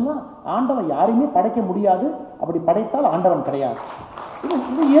 யூஸ்லெஸ்னா ஆண்டவன் யாரையுமே படைக்க முடியாது, அப்படி படைத்தால் ஆண்டவன் கிடையாது.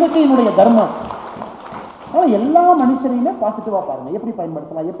 இது இயற்கையினுடைய தர்மம். ஆனால் எல்லா மனுஷரையுமே பாசிட்டிவாக பாருங்கள், எப்படி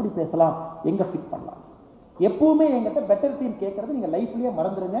பயன்படுத்தலாம், எப்படி பேசலாம், எங்கே ஃபிட் பண்ணலாம். எப்பவுமே எங்கிட்ட பெட்டர் டீம் கேட்கறது நீங்கள் லைஃப்லேயே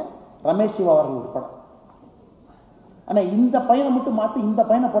மறந்துடுங்க, ரமேஷ் சிவா அவர்கள் உட்பட. ஆனால் இந்த பையனை மட்டும் மாற்றி இந்த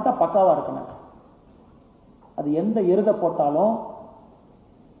பையனை போட்டால் பக்காவாக இருக்கணும். அது எந்த எருதை போட்டாலும்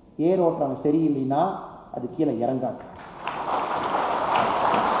ஏர் ஓட்டுறவன் சரியில்லைன்னா அது கீழே இறங்காது.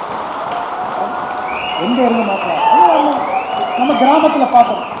 எந்த எருது மாற்றலாம் நம்ம கிராமத்தில்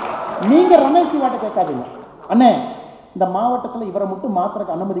பார்க்கணும். நீங்கள் ரமேஷ் சிவாட்ட கேட்காதீங்க, அண்ணே இந்த மாவட்டத்தில் இவரை மட்டும்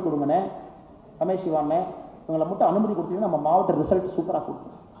மாத்திரக்கு அனுமதி கொடுங்கண்ணே, ரமேஷ் சிவாண்ணே இவங்களை மட்டும் அனுமதி கொடுத்தீங்கன்னா நம்ம மாவட்ட ரிசல்ட் சூப்பராக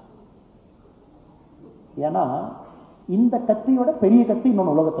கொடுக்கணும். ஏன்னா இந்த கத்தியோட பெரிய கத்தி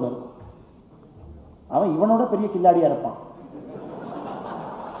இன்னொன்று உலகத்தில் இருக்கும். அவன் இவனோட பெரிய கில்லாடியா இருப்பான்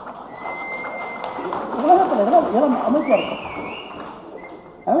உலகத்தில், அமைச்சா இருக்கும்.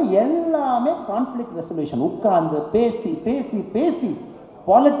 அதனால எல்லாமே கான்ஃப்ளிக்ட் ரெசல்யூஷன், உட்கார்ந்து பேசி பேசி பேசி.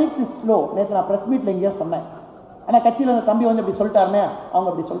 Politics is slow. நேற்று நான் பிரஸ் மீட்ல எங்கேயோ சொன்னேன், ஆனால் கட்சியில் அந்த தம்பி வந்து இப்படி சொல்லிட்டாருனே, அவங்க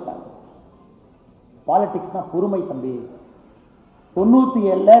அப்படி சொல்லிட்டாங்க. பாலிடிக்ஸ் தான் பொறுமை தம்பி.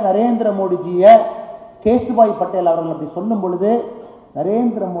 97 நரேந்திர மோடிஜியை கேசுபாய் பட்டேல் அவர்கள் அப்படி சொல்லும் பொழுது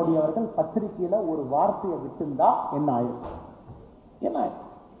நரேந்திர மோடி அவர்கள் பத்திரிகையில் ஒரு வார்த்தையை விட்டுருந்தா என்ன ஆயிருக்கும்? என்ன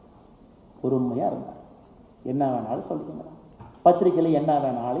ஆயிருக்கும்? பொறுமையா இருந்தார். என்ன வேணாலும் சொல்லிக்கங்க, பத்திரிகையில் என்ன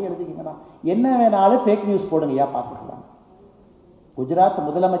வேணாலும் எழுதிக்கங்கண்ணா, என்ன வேணாலும் ஃபேக் நியூஸ் போடுங்க, ஏன் பார்த்துக்கலாம். குஜராத்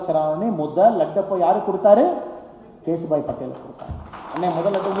முதலமைச்சரானே முதல் லட்டை போய் யாருக்கு கொடுத்தாரு? கேசுபாய் பட்டேல் கொடுத்தாரு. அண்ணே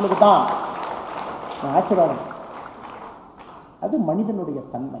முதல் லட்டு உங்களுக்கு தான், ஆசீர்வாதம். அது மனிதனுடைய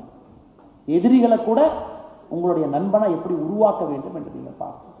தன்மை. எதிரிகளை கூட உங்களுடைய நண்பனா எப்படி உருவாக்க வேண்டும் என்று நீங்கள்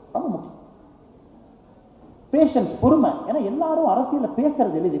பார்க்கணும். ரொம்ப முக்கியம். பேஷன்ஸ், பொறுமை. ஏன்னா எல்லாரும் அரசியல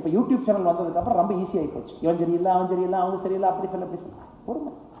பேசுறது இல்லை. இப்போ யூடியூப் சேனல் வந்ததுக்கு அப்புறம் ரொம்ப ஈஸியாகி போச்சு. இவன் சரியில்லை, அவன் சரியில்லை, அவங்க சரியில்லை, அப்படி சொல்ல அப்படி சொல்ல.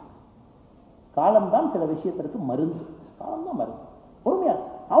 பொறுமை. காலம்தான் சில விஷயத்திற்கு மருந்து. காலம்தான் மருந்து. பொறுமையா.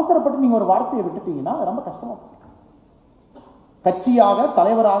 அவசரப்பட்டு நீங்க ஒரு வார்த்தையை விட்டுட்டீங்கன்னா ரொம்ப கஷ்டமா. கட்சியாக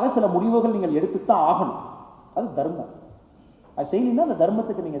தலைவராக சில முடிவுகள் நீங்கள் எடுத்துத்தான் ஆகணும். அது தர்மம். அது செய்யலைன்னா அந்த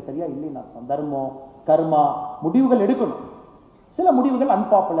தர்மத்துக்கு நீங்க சரியா இல்லைன்னு அர்த்தம். தர்மம், கர்மா, முடிவுகள் எடுக்கணும். சில முடிவுகள்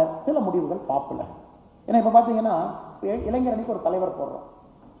அன்பாப்புலர், சில முடிவுகள் பாப்புலர். ஏன்னா இப்ப பாத்தீங்கன்னா இளைஞர் அணிக்கு ஒரு தலைவர் போடுறோம்.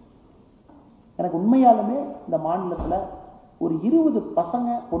 எனக்கு உண்மையாலுமே இந்த மாநிலத்துல ஒரு 20 பசங்க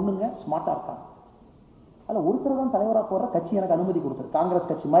பொண்ணுங்க ஸ்மார்ட்டா இருக்காங்க. அதில் ஒருத்தர் தான் தலைவராக போடுற கட்சி எனக்கு அனுமதி கொடுத்துரு. காங்கிரஸ்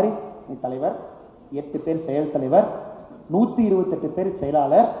கட்சி மாதிரி நீ தலைவர், 8 பேர் செயல் தலைவர், 128 பேர்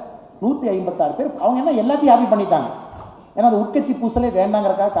செயலாளர், 156 பேர். அவங்க என்ன எல்லாத்தையும் ஹாப்பி பண்ணிட்டாங்க. ஏன்னா அது உட்கட்சி பூசலே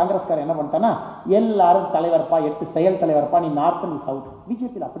வேண்டாங்கிறக்காக காங்கிரஸ்காரர் என்ன பண்ணிட்டான்னா எல்லாரும் தலைவர்ப்பா, 8 செயல் தலைவர்ப்பா, நீ நார்த் நீ சவுத்.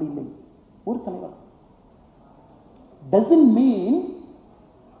 பிஜேபியில் அப்படி இல்லை, ஒரு தலைவர். டசன்ட் மீன்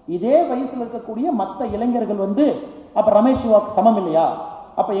இதே வயசுல இருக்கக்கூடிய மற்ற இளைஞர்கள் வந்து அப்ப ரமேஷ் சிவாக்கு சமம் இல்லையா,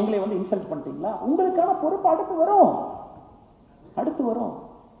 அப்ப எங்களை வந்து இன்சல்ட் பண்ணிட்டீங்களா? உங்களுக்கான பொறுப்பு அடுத்து வரும், அடுத்து வரும்,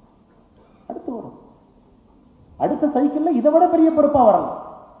 அடுத்து வரும். அடுத்த சைக்கிள்ல இதை விட பெரிய பொறுப்பா வரலாம்.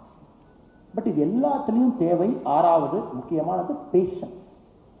 பட் இது எல்லாத்திலையும் தேவை 6வது முக்கியமானது பேஷன்ஸ்,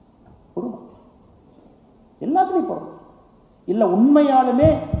 பொறுமை. எல்லாத்துலையும் பொறுமை. இல்ல உண்மையாலுமே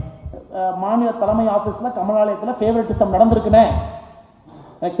மாநில தலைமை ஆபீஸ்ல கமலாலயத்தில் ஃபேவரட்டிசம் நடந்திருக்குனே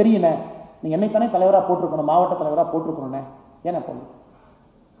எனக்கு தெரியுனே, நீங்க என்னைத்தானே தலைவராக போட்டிருக்கணும், மாவட்ட தலைவராக போட்டிருக்கணும்னே, ஏன்னா போல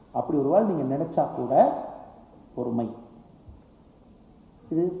அப்படி ஒருவேளை நீங்க நினைச்சா கூட பொறுமை.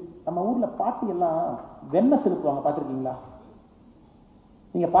 இது நம்ம ஊர்ல பாட்டி எல்லாம் வெண்ணெய் செலுத்துவாங்க, பார்த்துருக்கீங்களா?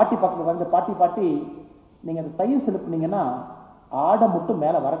 நீங்கள் பாட்டி பக்கத்தில் வந்து பாட்டி நீங்கள் அந்த தயிர் செலுப்புனீங்கன்னா ஆடை மட்டும்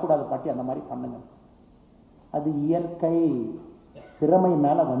மேலே வரக்கூடாது பாட்டி, அந்த மாதிரி பண்ணுங்க. அது இயற்கை, திறமை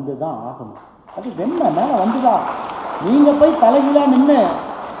மேலே வந்து தான் ஆகணும். அது வெண்ணெய் மேலே வந்துதான். நீங்கள் போய் தலைகீழா நின்று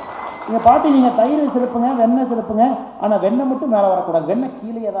நீங்கள் பாட்டி நீங்கள் தயிர் செலுப்புங்க, வெண்ணெய் செலுப்புங்க, ஆனால் வெண்ணெய் மட்டும் மேலே வரக்கூடாது, வெண்ணெய்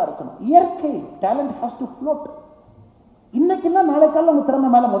கீழே தான் இருக்கணும். இயற்கை டேலண்ட் ஹாஸ் டு ஃப்ளோட். இன்னைக்குன்னா நாளைக்கால உங்கள் திறமை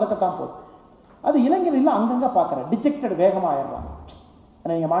மேலே முதக்கத்தான் போகுது. அது இளைஞர்கள் அங்கங்கே பார்க்குறேன், டிஜெக்டட் வேகமாக ஆயிடுறாங்க.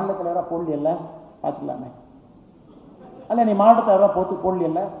 ஏன்னா நீங்கள் மாநில தலைவராக போடல இல்லை பார்த்துக்கலாமே, அல்ல நீ மாவட்ட தலைவராக போடல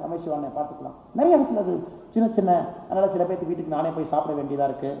இல்லை அமைச்சுவானே பார்த்துக்கலாம். நிறைய இடத்துல அது சின்ன அதனால் சில பேருக்கு வீட்டுக்கு நானே போய் சாப்பிட வேண்டியதாக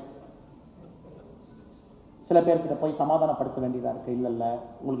இருக்குது, சில பேர்கிட்ட போய் சமாதானப்படுத்த வேண்டியதாக இருக்குது. இல்லை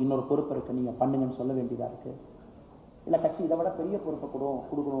உங்களுக்கு இன்னொரு பொறுப்பு இருக்குது, நீங்கள் பண்ணுங்கன்னு சொல்ல வேண்டியதாக இருக்குது. இல்லை கட்சி இதை விட பெரிய பொறுப்பை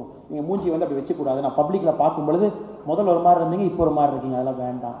கொடுக்கணும், நீங்கள் மூஞ்சி வந்து அப்படி வச்சுக்கூடாது. நான் பப்ளிக்கில் பார்க்கும் பொழுது முதல்ல ஒரு மாதிரி இருந்தீங்க, இப்போ ஒரு மாதிரி இருக்கீங்க, அதெல்லாம்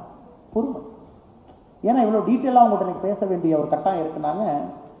வேண்டாம். பொறுமை. ஏன்னா இவ்வளோ டீட்டெயிலாக உங்கள்கிட்ட எனக்கு பேச வேண்டிய ஒரு கட்டாயம் இருக்குனாங்க.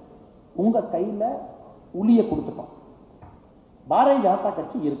 உங்கள் கையில் உளியை கொடுத்துட்டோம், பாரதிய ஜனதா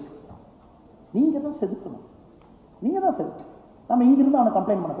கட்சி இருக்கு, நீங்கள் தான் செதுக்கணும், நீங்கள் தான் செதுக்கணும். நம்ம இங்கிருந்து அவனை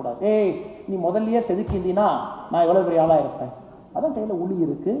கம்ப்ளைண்ட் பண்ணக்கூடாது. ஏய் நீ முதல்லயே செதுக்கிந்தீன்னா நான் எவ்வளோ பெரிய ஆளாக இருப்பேன். அதான் கையில் உளி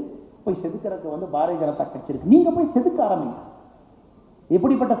இருக்கு, போய் செதுக்கிறதுக்கு வந்து பாரதிய ஜனதா கட்சி இருக்கு. நீங்கள் போய் செதுக்க ஆரம்பிங்க.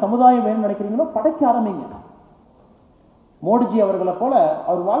 எப்படிப்பட்ட சமுதாயம் வேணும்னு நினைக்கிறீங்களோ படைக்க ஆரம்பிங்க. மோடிஜி அவர்களை போல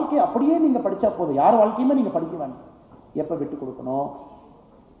அவர் வாழ்க்கையை அப்படியே நீங்கள் படித்தா போதும், யார் வாழ்க்கையுமே நீங்கள் படிக்க வேண்டாம். எப்போ விட்டு கொடுக்கணும்,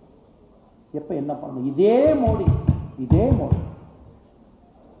 எப்போ என்ன பண்ணணும். இதே மோடி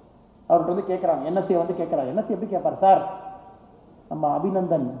அவர்கிட்ட வந்து கேட்குறாங்க, என்எஸ்சி வந்து கேட்குறாங்க. என்எஸ்சி எப்படி கேட்பார் சார், நம்ம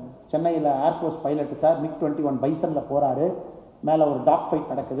அபிநந்தன் சென்னையில் ஏர்ஃபோர்ஸ் பைலட் சார், MiG-21 பைசனில் போகிறாரு, மேலே ஒரு டாக்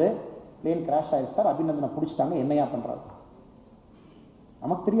ஃபைட் நடக்குது, பிளேன் கிராஷ் ஆயிடுச்சு சார், அபிநந்தனை பிடிச்சிட்டாங்க, என்னையா பண்ணுறாரு.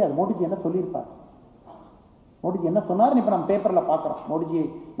 நமக்கு தெரியாது மோடிஜி என்ன சொல்லியிருப்பார், மோடிஜி என்ன சொன்னார்னு இப்போ நம்ம பேப்பரில் பார்க்குறோம். மோடிஜி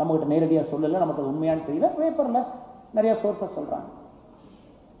நம்மகிட்ட நேரடியாக சொல்லலை, நமக்கு அது உண்மையானு தெரியல, பேப்பரில் நிறைய சோர்ஸஸ் சொல்கிறாங்க.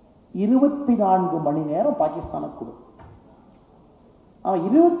 24 மணி நேரம் பாகிஸ்தானுக்கு கொடு. அவன்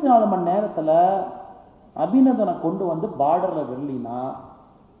 24 மணி நேரத்தில் அபிநந்தனை கொண்டு வந்து பார்டரில் வெள்ளினா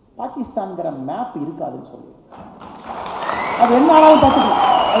பாகிஸ்தான்கிற மேப் இருக்காதுன்னு சொல்லி அது என்ன ஆனாலும் பார்த்துக்கலாம்,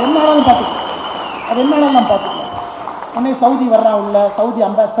 உடனே சவுதி வர்றான் உள்ள, சவுதி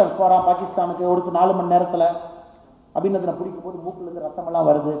அம்பாசிடர் போகிறான் பாகிஸ்தானுக்கு. ஒரு 4 மணி நேரத்தில் அபிநந்தனை பிடிக்கும் போது மூக்கிலேருந்து ரத்தமெல்லாம்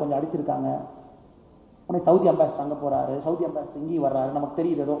வருது, கொஞ்சம் அடிச்சிருக்காங்க. உடனே சவுதி அம்பாசிடர் அங்கே போகிறாரு, சவுதி அம்பாசிடர் இங்கேயும் வர்றாரு, நமக்கு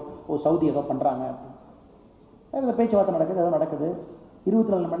தெரியுது ஏதோ சவுதி ஏதோ பண்ணுறாங்க அப்படின்னு. பேச்சுவார்த்தை நடக்குது, ஏதோ நடக்குது.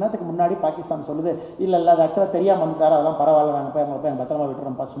 24 மணி நேரத்துக்கு முன்னாடி பாகிஸ்தான் சொல்லுது, இல்லை அது ஆக்சுவலாக தெரியாமல் வந்துட்டாரு, அதெல்லாம் பரவாயில்ல, நாங்கள் போய் அவங்களை போய் பத்திரமா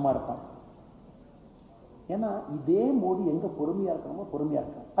விட்டுறோம்ப்பா, சும்மா இருப்பாங்க. ஏன்னா இதே மோடி எங்கே பொறுமையாக இருக்கணுமோ பொறுமையாக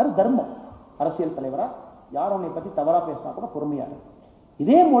இருக்காங்க. அது தர்மம். அரசியல் தலைவராக யார் அவனை பற்றி தவறாக பேசினா கூட பொறுமையாக இருக்கு.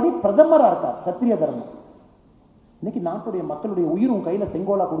 இதே மோடி பிரதமராக இருக்கார், சத்திரிய தர்மம். இன்னைக்கு நாட்டுடைய மக்களுடைய உயிர் உன் கையில்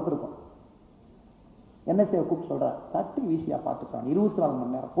செங்கோலா கொடுத்துருக்கோம். என்எஸ்ஏ கூப்பிட்டு சொல்கிறார், தட்டி வீசியாக பார்த்துக்கிறான், 24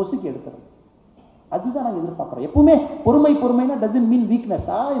 மணி நேரம் பொசுக்கி எடுத்துறது. அதுதான் நாங்கள் எதிர்பார்க்குறோம். எப்பவுமே பொறுமைனா டசன்ட் மீன் வீக்னஸ்.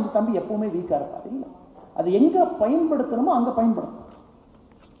 இந்த தம்பி எப்பவுமே வீக்காக இருப்பார், இல்லை. அது எங்கே பயன்படுத்தணுமோ அங்கே பயன்படுத்தணும்.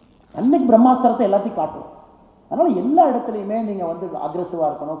 அன்னைக்கு பிரம்மாஸ்திரத்தை எல்லாத்தையும் காட்டும். அதனால் எல்லா இடத்துலையுமே நீங்கள் வந்து அக்ரெசிவாக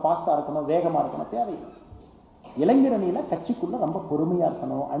இருக்கணும், ஃபாஸ்ட்டாக இருக்கணும், வேகமாக இருக்கணும் தேவையில்லை. இளைஞரணியில் கட்சிக்குள்ளே ரொம்ப பொறுமையாக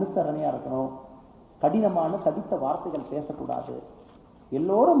இருக்கணும், அனுசரணையாக இருக்கணும், கடினமான தடித்த வார்த்தைகள் பேசக்கூடாது.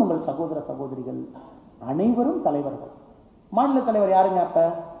 எல்லோரும் உங்கள் சகோதர சகோதரிகள், அனைவரும் தலைவர்கள். மாநில தலைவர் யாருங்க? அப்போ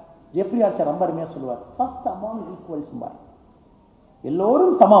ஜெப்ரி ஆர்ச்சர் ரொம்ப அருமையாக சொல்லுவார், ஃபர்ஸ்ட் அமாங் ஈக்குவல்ஸ்.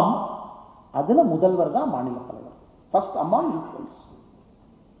 எல்லோரும் சமம், அதில் முதல்வர் தான் மாநில தலைவர், ஃபர்ஸ்ட் அமாங் ஈக்குவல்ஸ்.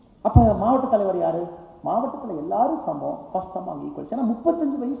 அப்போ மாவட்ட தலைவர் யாரு? மாவட்டத்தில் எல்லாரும் சமம், ஃபர்ஸ்ட் அமாங் ஈக்குவல்ஸ். ஏன்னா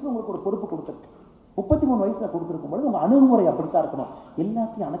 35 வயசுல உங்களுக்கு ஒரு பொறுப்பு கொடுத்துருக்கு, 33 வயசுல கொடுத்துருக்கும் பொழுது உங்கள் அணுகுமுறை அப்படித்தான் இருக்கணும்.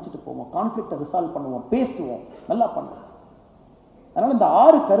 எல்லாத்தையும் அணைச்சிட்டு போவோம், கான்ஃப்ளிக்டை ரிசால்வ் பண்ணுவோம், பேசுவோம், நல்லா பண்ணுவோம். அதனால் இந்த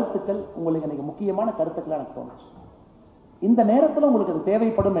 6 கருத்துக்கள் உங்களுக்கு எனக்கு முக்கியமான கருத்துக்கள் எனக்கு தோணுச்சு. இந்த நேரத்தில் உங்களுக்கு அது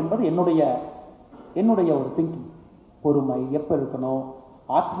தேவைப்படும் என்பது என்னுடைய ஒரு திங்கிங். பொறுமை எப்போ இருக்கணும்,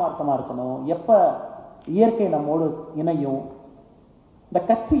 ஆத்மார்த்தமாக இருக்கணும், எப்போ இயற்கை நம்மோடு இணையும், இந்த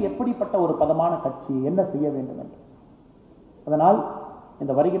கட்சி எப்படிப்பட்ட ஒரு பதமான கட்சி, என்ன செய்ய வேண்டும் என்று. அதனால்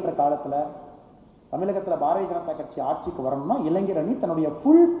இந்த வருகின்ற காலத்தில் தமிழகத்தில் பாரதிய ஜனதா கட்சி ஆட்சிக்கு வரணும்னா இளைஞர் அணி தன்னுடைய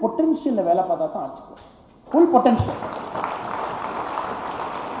ஃபுல் பொட்டன்ஷியலில் வேலை பார்த்தா தான் ஆட்சிக்கு வரும். Full potential.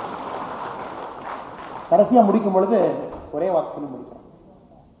 கடைசியாக முடிக்கும் பொழுது ஒரே வார்த்தையில் முடிக்கிறோம்.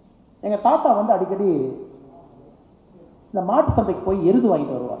 எங்கள் தாத்தா வந்து அடிக்கடி இந்த மாட்டு சந்தைக்கு போய் எருது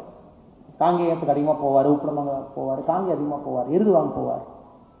வாங்கிட்டு வருவார். காங்கேயத்துக்கு அதிகமாக போவார், உப்புடமாக போவார், காங்கேயம் அதிகமாக போவார், எருது வாங்க போவார்.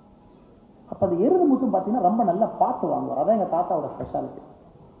 அப்போ அந்த எருது மட்டும் பார்த்தீங்கன்னா ரொம்ப நல்லா பார்த்து வாங்குவார். அதான் எங்கள் தாத்தாவோட ஸ்பெஷாலிட்டி.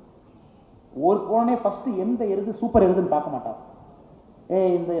 ஒரு போனே ஃபஸ்ட்டு எந்த எருது சூப்பர் எருதுன்னு பார்க்க மாட்டார்.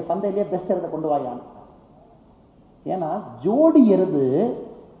 இந்த சந்தையிலேயே பெஸ்ட் எருதை கொண்டு வாயான்னு. ஏன்னா ஜோடி எருது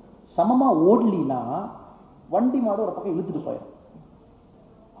சமமாக ஓடலினா வண்டி மாடு ஒரு பக்கம் இழுத்துட்டு போயிடும்.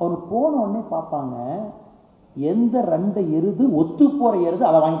 அவர் போன உடனே பார்ப்பாங்க, எந்த 2 எருது ஒத்து போற எருது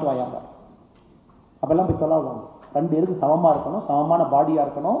அதை வாங்கிட்டு வாயாங்க. அப்பெல்லாம் போய் சொல்லாங்க, 2 எருது சமமா இருக்கணும், சமமான பாடியா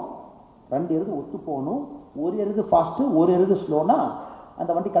இருக்கணும், 2 எருது ஒத்து போகணும், ஒரு எருது ஃபாஸ்ட் ஒரு எருது ஸ்லோனா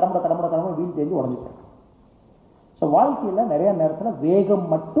அந்த வண்டி கடமுட வீல் தேஞ்சு உடஞ்சிட்டு. ஸோ வாழ்க்கையில் நிறைய நேரத்தில் வேகம்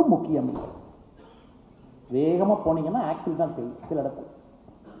மட்டும் முக்கியம் இல்லை. வேகமாக போனீங்கன்னா ஆக்சிடென்ட் தான் தெரியும் சில இடத்துல.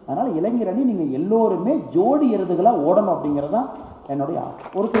 அதனால இளைஞரணி நீங்க எல்லோருமே ஜோடி எருதுகளா ஓடணும் அப்படிங்கிறது தான் என்னுடைய ஆசை.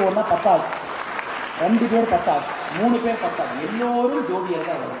 ஒருத்தர் ஒன்றா பத்தாது, 2 பேர் பத்தாது, 3 பேர் பத்தாது, எல்லோரும் ஜோடி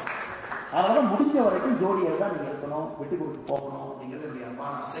எருதா வரணும். அதனால முடிஞ்ச வரைக்கும் ஜோடி எருதா நீங்க இருக்கணும், விட்டு கொடுத்து போகணும் அப்படிங்கிறது என்னுடைய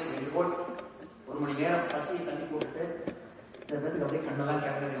அன்பான ஆசை. வேண்டுகோள். 1 மணி நேரம் பசியை தண்ணி போட்டுட்டு சில பேருக்கு அப்படியே கண்ணெல்லாம்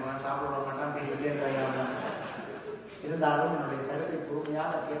கிடக்குதுமா, சாப்பிட விட மாட்டான், இருந்தாலும் என்னுடைய கருத்தை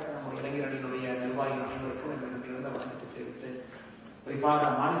பொறுமையாக கேட்க நம்ம இளைஞரணியினுடைய நிர்வாகிகள் அனைவருக்கும் என்னுடைய இருந்த வணக்கத்தை தெரிவித்து, குறிப்பாக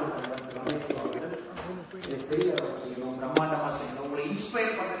மாநில தலைவர் ரமேஷ் அவர்கள் பெரிய செய்யணும், பிரம்மாண்டமா செய்யணும், உங்களை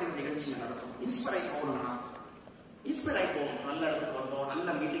இன்ஸ்பயர் பண்றது நிகழ்ச்சி நடக்கும். இன்ஸ்பயர் ஆகி போகணும்னா இன்ஸ்பயர் ஆகி போகணும். நல்ல இடத்துக்கு வந்தோம், நல்ல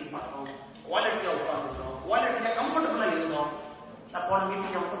மீட்டிங் பார்த்தோம், குவாலிட்டியா உட்காந்துட்டோம், குவாலிட்டியா கம்ஃபர்டபுளா இருந்தோம். நான் போன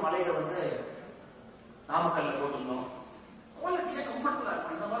மீட்டிங் வந்து மலையில வந்து நாமக்கல்ல போட்டிருந்தோம், குவாலிட்டியா கம்ஃபர்டபுளா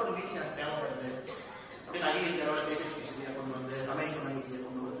இருக்கும். இந்த மாதிரி ஒரு மீட்டிங் எனக்கு தேவைப்படுது அப்படின்னு அறிவிக்கிறோட தேஜஸ்வி சந்தியா கொண்டு வந்து, ரமேஷ் மணிஜியை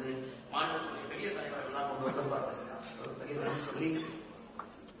கொண்டு வந்து, மாநிலத்துடைய பெரிய தலைவர்கள்லாம் கொண்டு வந்து பெரிய சொல்லி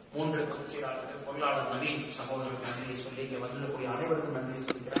 3 பொதுச் செயலாளர்கள், பொருளாளர் நவீன் சகோதரருக்கு நன்றியை சொல்லி, இங்க வந்துக்கூடிய அனைவருக்கும் நன்றியை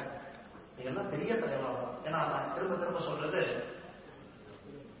சொல்லிக்கிறேன். இதெல்லாம் பெரிய தலைவராக. ஏன்னா நான் திரும்ப சொல்றது,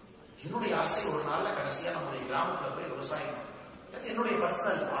 என்னுடைய ஆசை ஒரு நாள்ல கடைசியா நம்முடைய கிராமத்துல போய் விவசாயம், என்னுடைய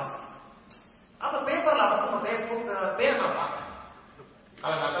பர்சனல் ஆசை. அப்ப பேப்பர்ல பேர் நான் பார்க்கேன்.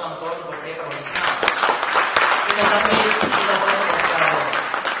 அதுக்காக நம்ம தொடர்ந்து ஒரு பேப்பர் வந்துச்சுன்னா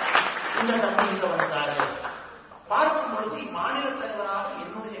இந்த தம்பி இங்க வந்தாரு பார்க்கும் பொழுது மாநில தலைவராக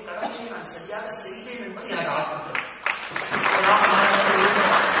என்னுடைய கடமையை நான் சரியாக செய்தேன் என்பது எனக்கு ஆக்கப்பட்டது.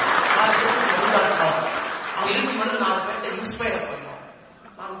 அவங்க இருக்கும் பொழுது 4 பேர்த்த இன்ஸ்பயர் பண்ணோம்,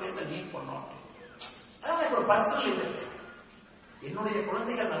 4 பேர்த்த லீட் பண்ணோம். அதான் எனக்கு ஒரு பர்சனல் இது. என்னுடைய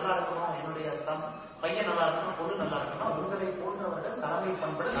குழந்தைகள் நல்லா இருக்கணும், என்னுடைய பையன் நல்லா இருக்கணும், பொண்ணு நல்லா இருக்கணும், உங்களை போன்றவர்கள் தலைமை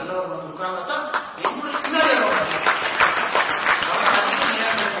பண்பட நல்லவர்கள் வந்து உட்கார்ந்தான் என்னுடைய பின்னாடி அதிக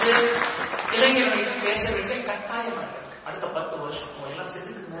நேரம் வந்து இளைஞர்களிடம் பேச வேண்டிய கட்டாயம் இருக்கு. அடுத்த 10 வருஷம் எல்லாம்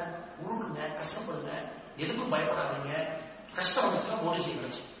செதுக்குங்க, உருகுங்க, கஷ்டப்படுங்க, எதுக்கும் பயப்படாதீங்க. கஷ்டம் வந்துச்சுன்னா மோடிஜி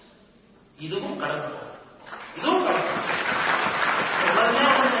கிடைச்சு இதுவும் கடந்து போகும், இதுவும் கடந்து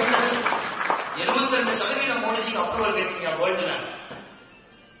 72% மோடிஜிக்கு அப்ரூவல் கேட்டீங்க. வேர்ல்டுல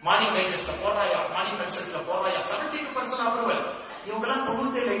மார்னிங் டைஜஸ்ட்ல போடுறாயா, மார்னிங் கன்சல்ட்ல போடுறாயா, 72% அப்ரூவல். இவங்கெல்லாம்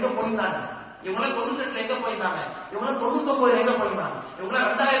 97 எங்க போயிருந்தாங்க, இவங்கெல்லாம் 98 எங்க போயிருந்தாங்க, இவங்கெல்லாம் 99 எங்க போயிருந்தாங்க, இவங்கெல்லாம்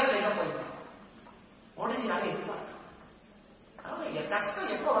 2000 எங்க போயிருந்தாங்க. மோடிஜி நாங்க எதிர்பார்க்க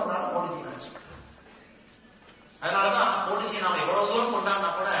கஷ்டம் எப்ப வந்தாலும் மோடிஜி நினைச்சு. அதனாலதான் மோடிஜி நாம எவ்வளவு தூரம் கொண்டாடினா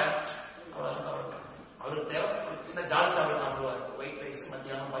கூட அவருக்கு தேவை இந்த ஜால் சாப்பிட்டு சாப்பிடுவார், ஒயிட் ரைஸ்,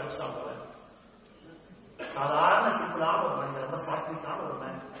 மத்தியானம் பருப்பு சாப்பிடுவார். சாதாரண சிம்பிளான ஒரு மனிதர், ரொம்ப சாத்விக்கான ஒரு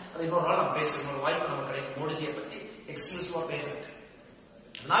மனிதர். அது இன்னொரு நாள் நம்ம பேசுவோம், ஒரு வாய்ப்பு நமக்கு கிடைக்கும் மோடிஜியை பத்தி எக்ஸ்க்ளூசிவா பேசுறது.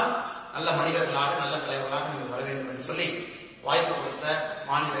 அதனால் நல்ல மனிதர்களாக நல்ல தலைவர்களாக நீங்கள் வர வேண்டும் என்று சொல்லி வாய்ப்பு கொடுத்த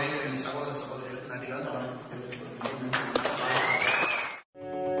மாநில இளைஞர்களின் சகோதர சகோதரிகளுக்கு நன்றி. வணக்கம்.